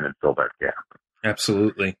can come in and fill that gap.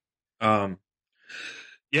 Absolutely.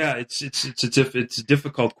 It's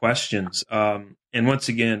difficult questions. And once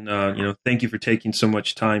again, thank you for taking so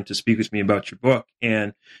much time to speak with me about your book.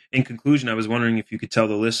 And in conclusion, I was wondering if you could tell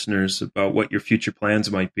the listeners about what your future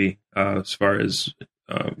plans might be as far as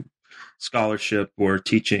scholarship or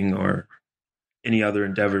teaching or any other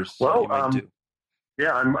endeavors that you might do.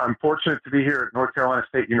 Yeah, I'm fortunate to be here at North Carolina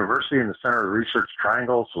State University in the center of the Research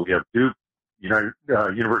Triangle. So we have Duke,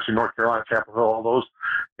 University of North Carolina, Chapel Hill, all those.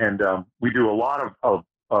 And we do a lot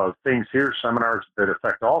of things here, seminars that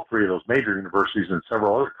affect all three of those major universities and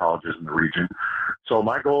several other colleges in the region. So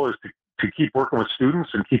my goal is to keep working with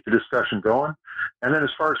students and keep the discussion going. And then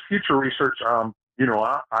as far as future research, I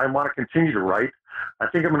want to continue to write. I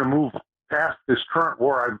think I'm going to move past this current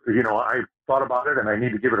war. I thought about it and I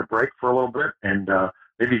need to give it a break for a little bit and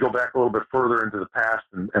maybe go back a little bit further into the past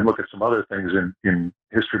and look at some other things in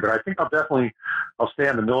history. But I think I'll stay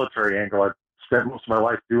on the military angle. I've spent most of my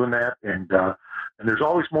life doing that. And there's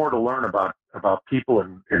always more to learn about people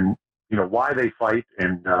and why they fight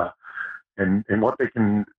and and what they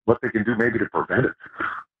can do maybe to prevent it.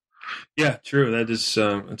 Yeah, true. That is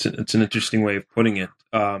it's an interesting way of putting it.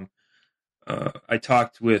 I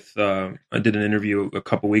talked with, I did an interview a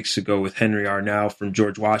couple weeks ago with Henry Arnau from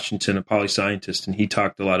George Washington, a poli-scientist, and he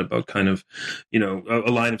talked a lot about kind of,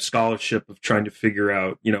 a line of scholarship of trying to figure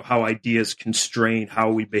out, how ideas constrain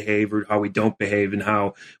how we behave or how we don't behave, and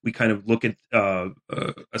how we kind of look at,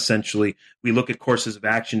 essentially, we look at courses of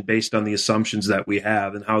action based on the assumptions that we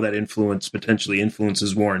have and how that potentially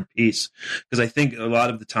influences war and peace. Because I think a lot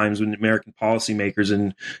of the times when American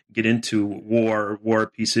policymakers get into war or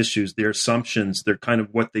peace issues, their assumptions, they're kind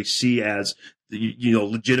of what they see as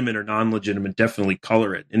legitimate or non-legitimate, definitely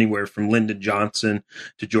color it. Anywhere from Lyndon Johnson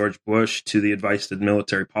to George Bush to the advice that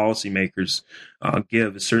military policymakers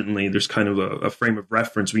give. Certainly, there's kind of a frame of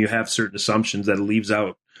reference when you have certain assumptions that leaves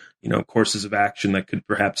out, courses of action that could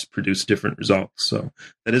perhaps produce different results. So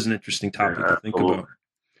that is an interesting topic to think about.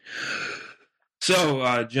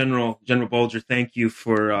 So, General Bolger, thank you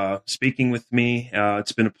for speaking with me.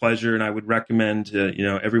 It's been a pleasure, and I would recommend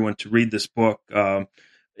everyone to read this book.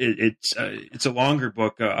 It's a longer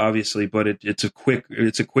book, obviously, but it's a quick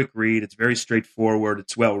read. It's very straightforward.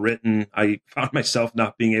 It's well written. I found myself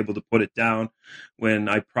not being able to put it down when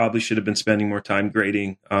I probably should have been spending more time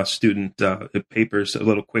grading student papers a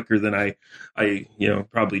little quicker than I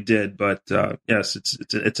probably did. But yes,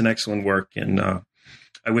 it's an excellent work, and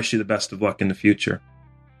I wish you the best of luck in the future.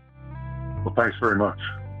 Well, thanks very much.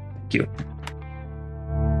 Thank you.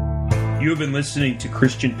 You have been listening to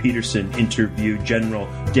Christian Peterson interview General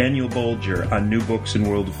Daniel Bolger on New Books in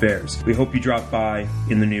World Affairs. We hope you drop by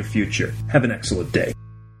in the near future. Have an excellent day.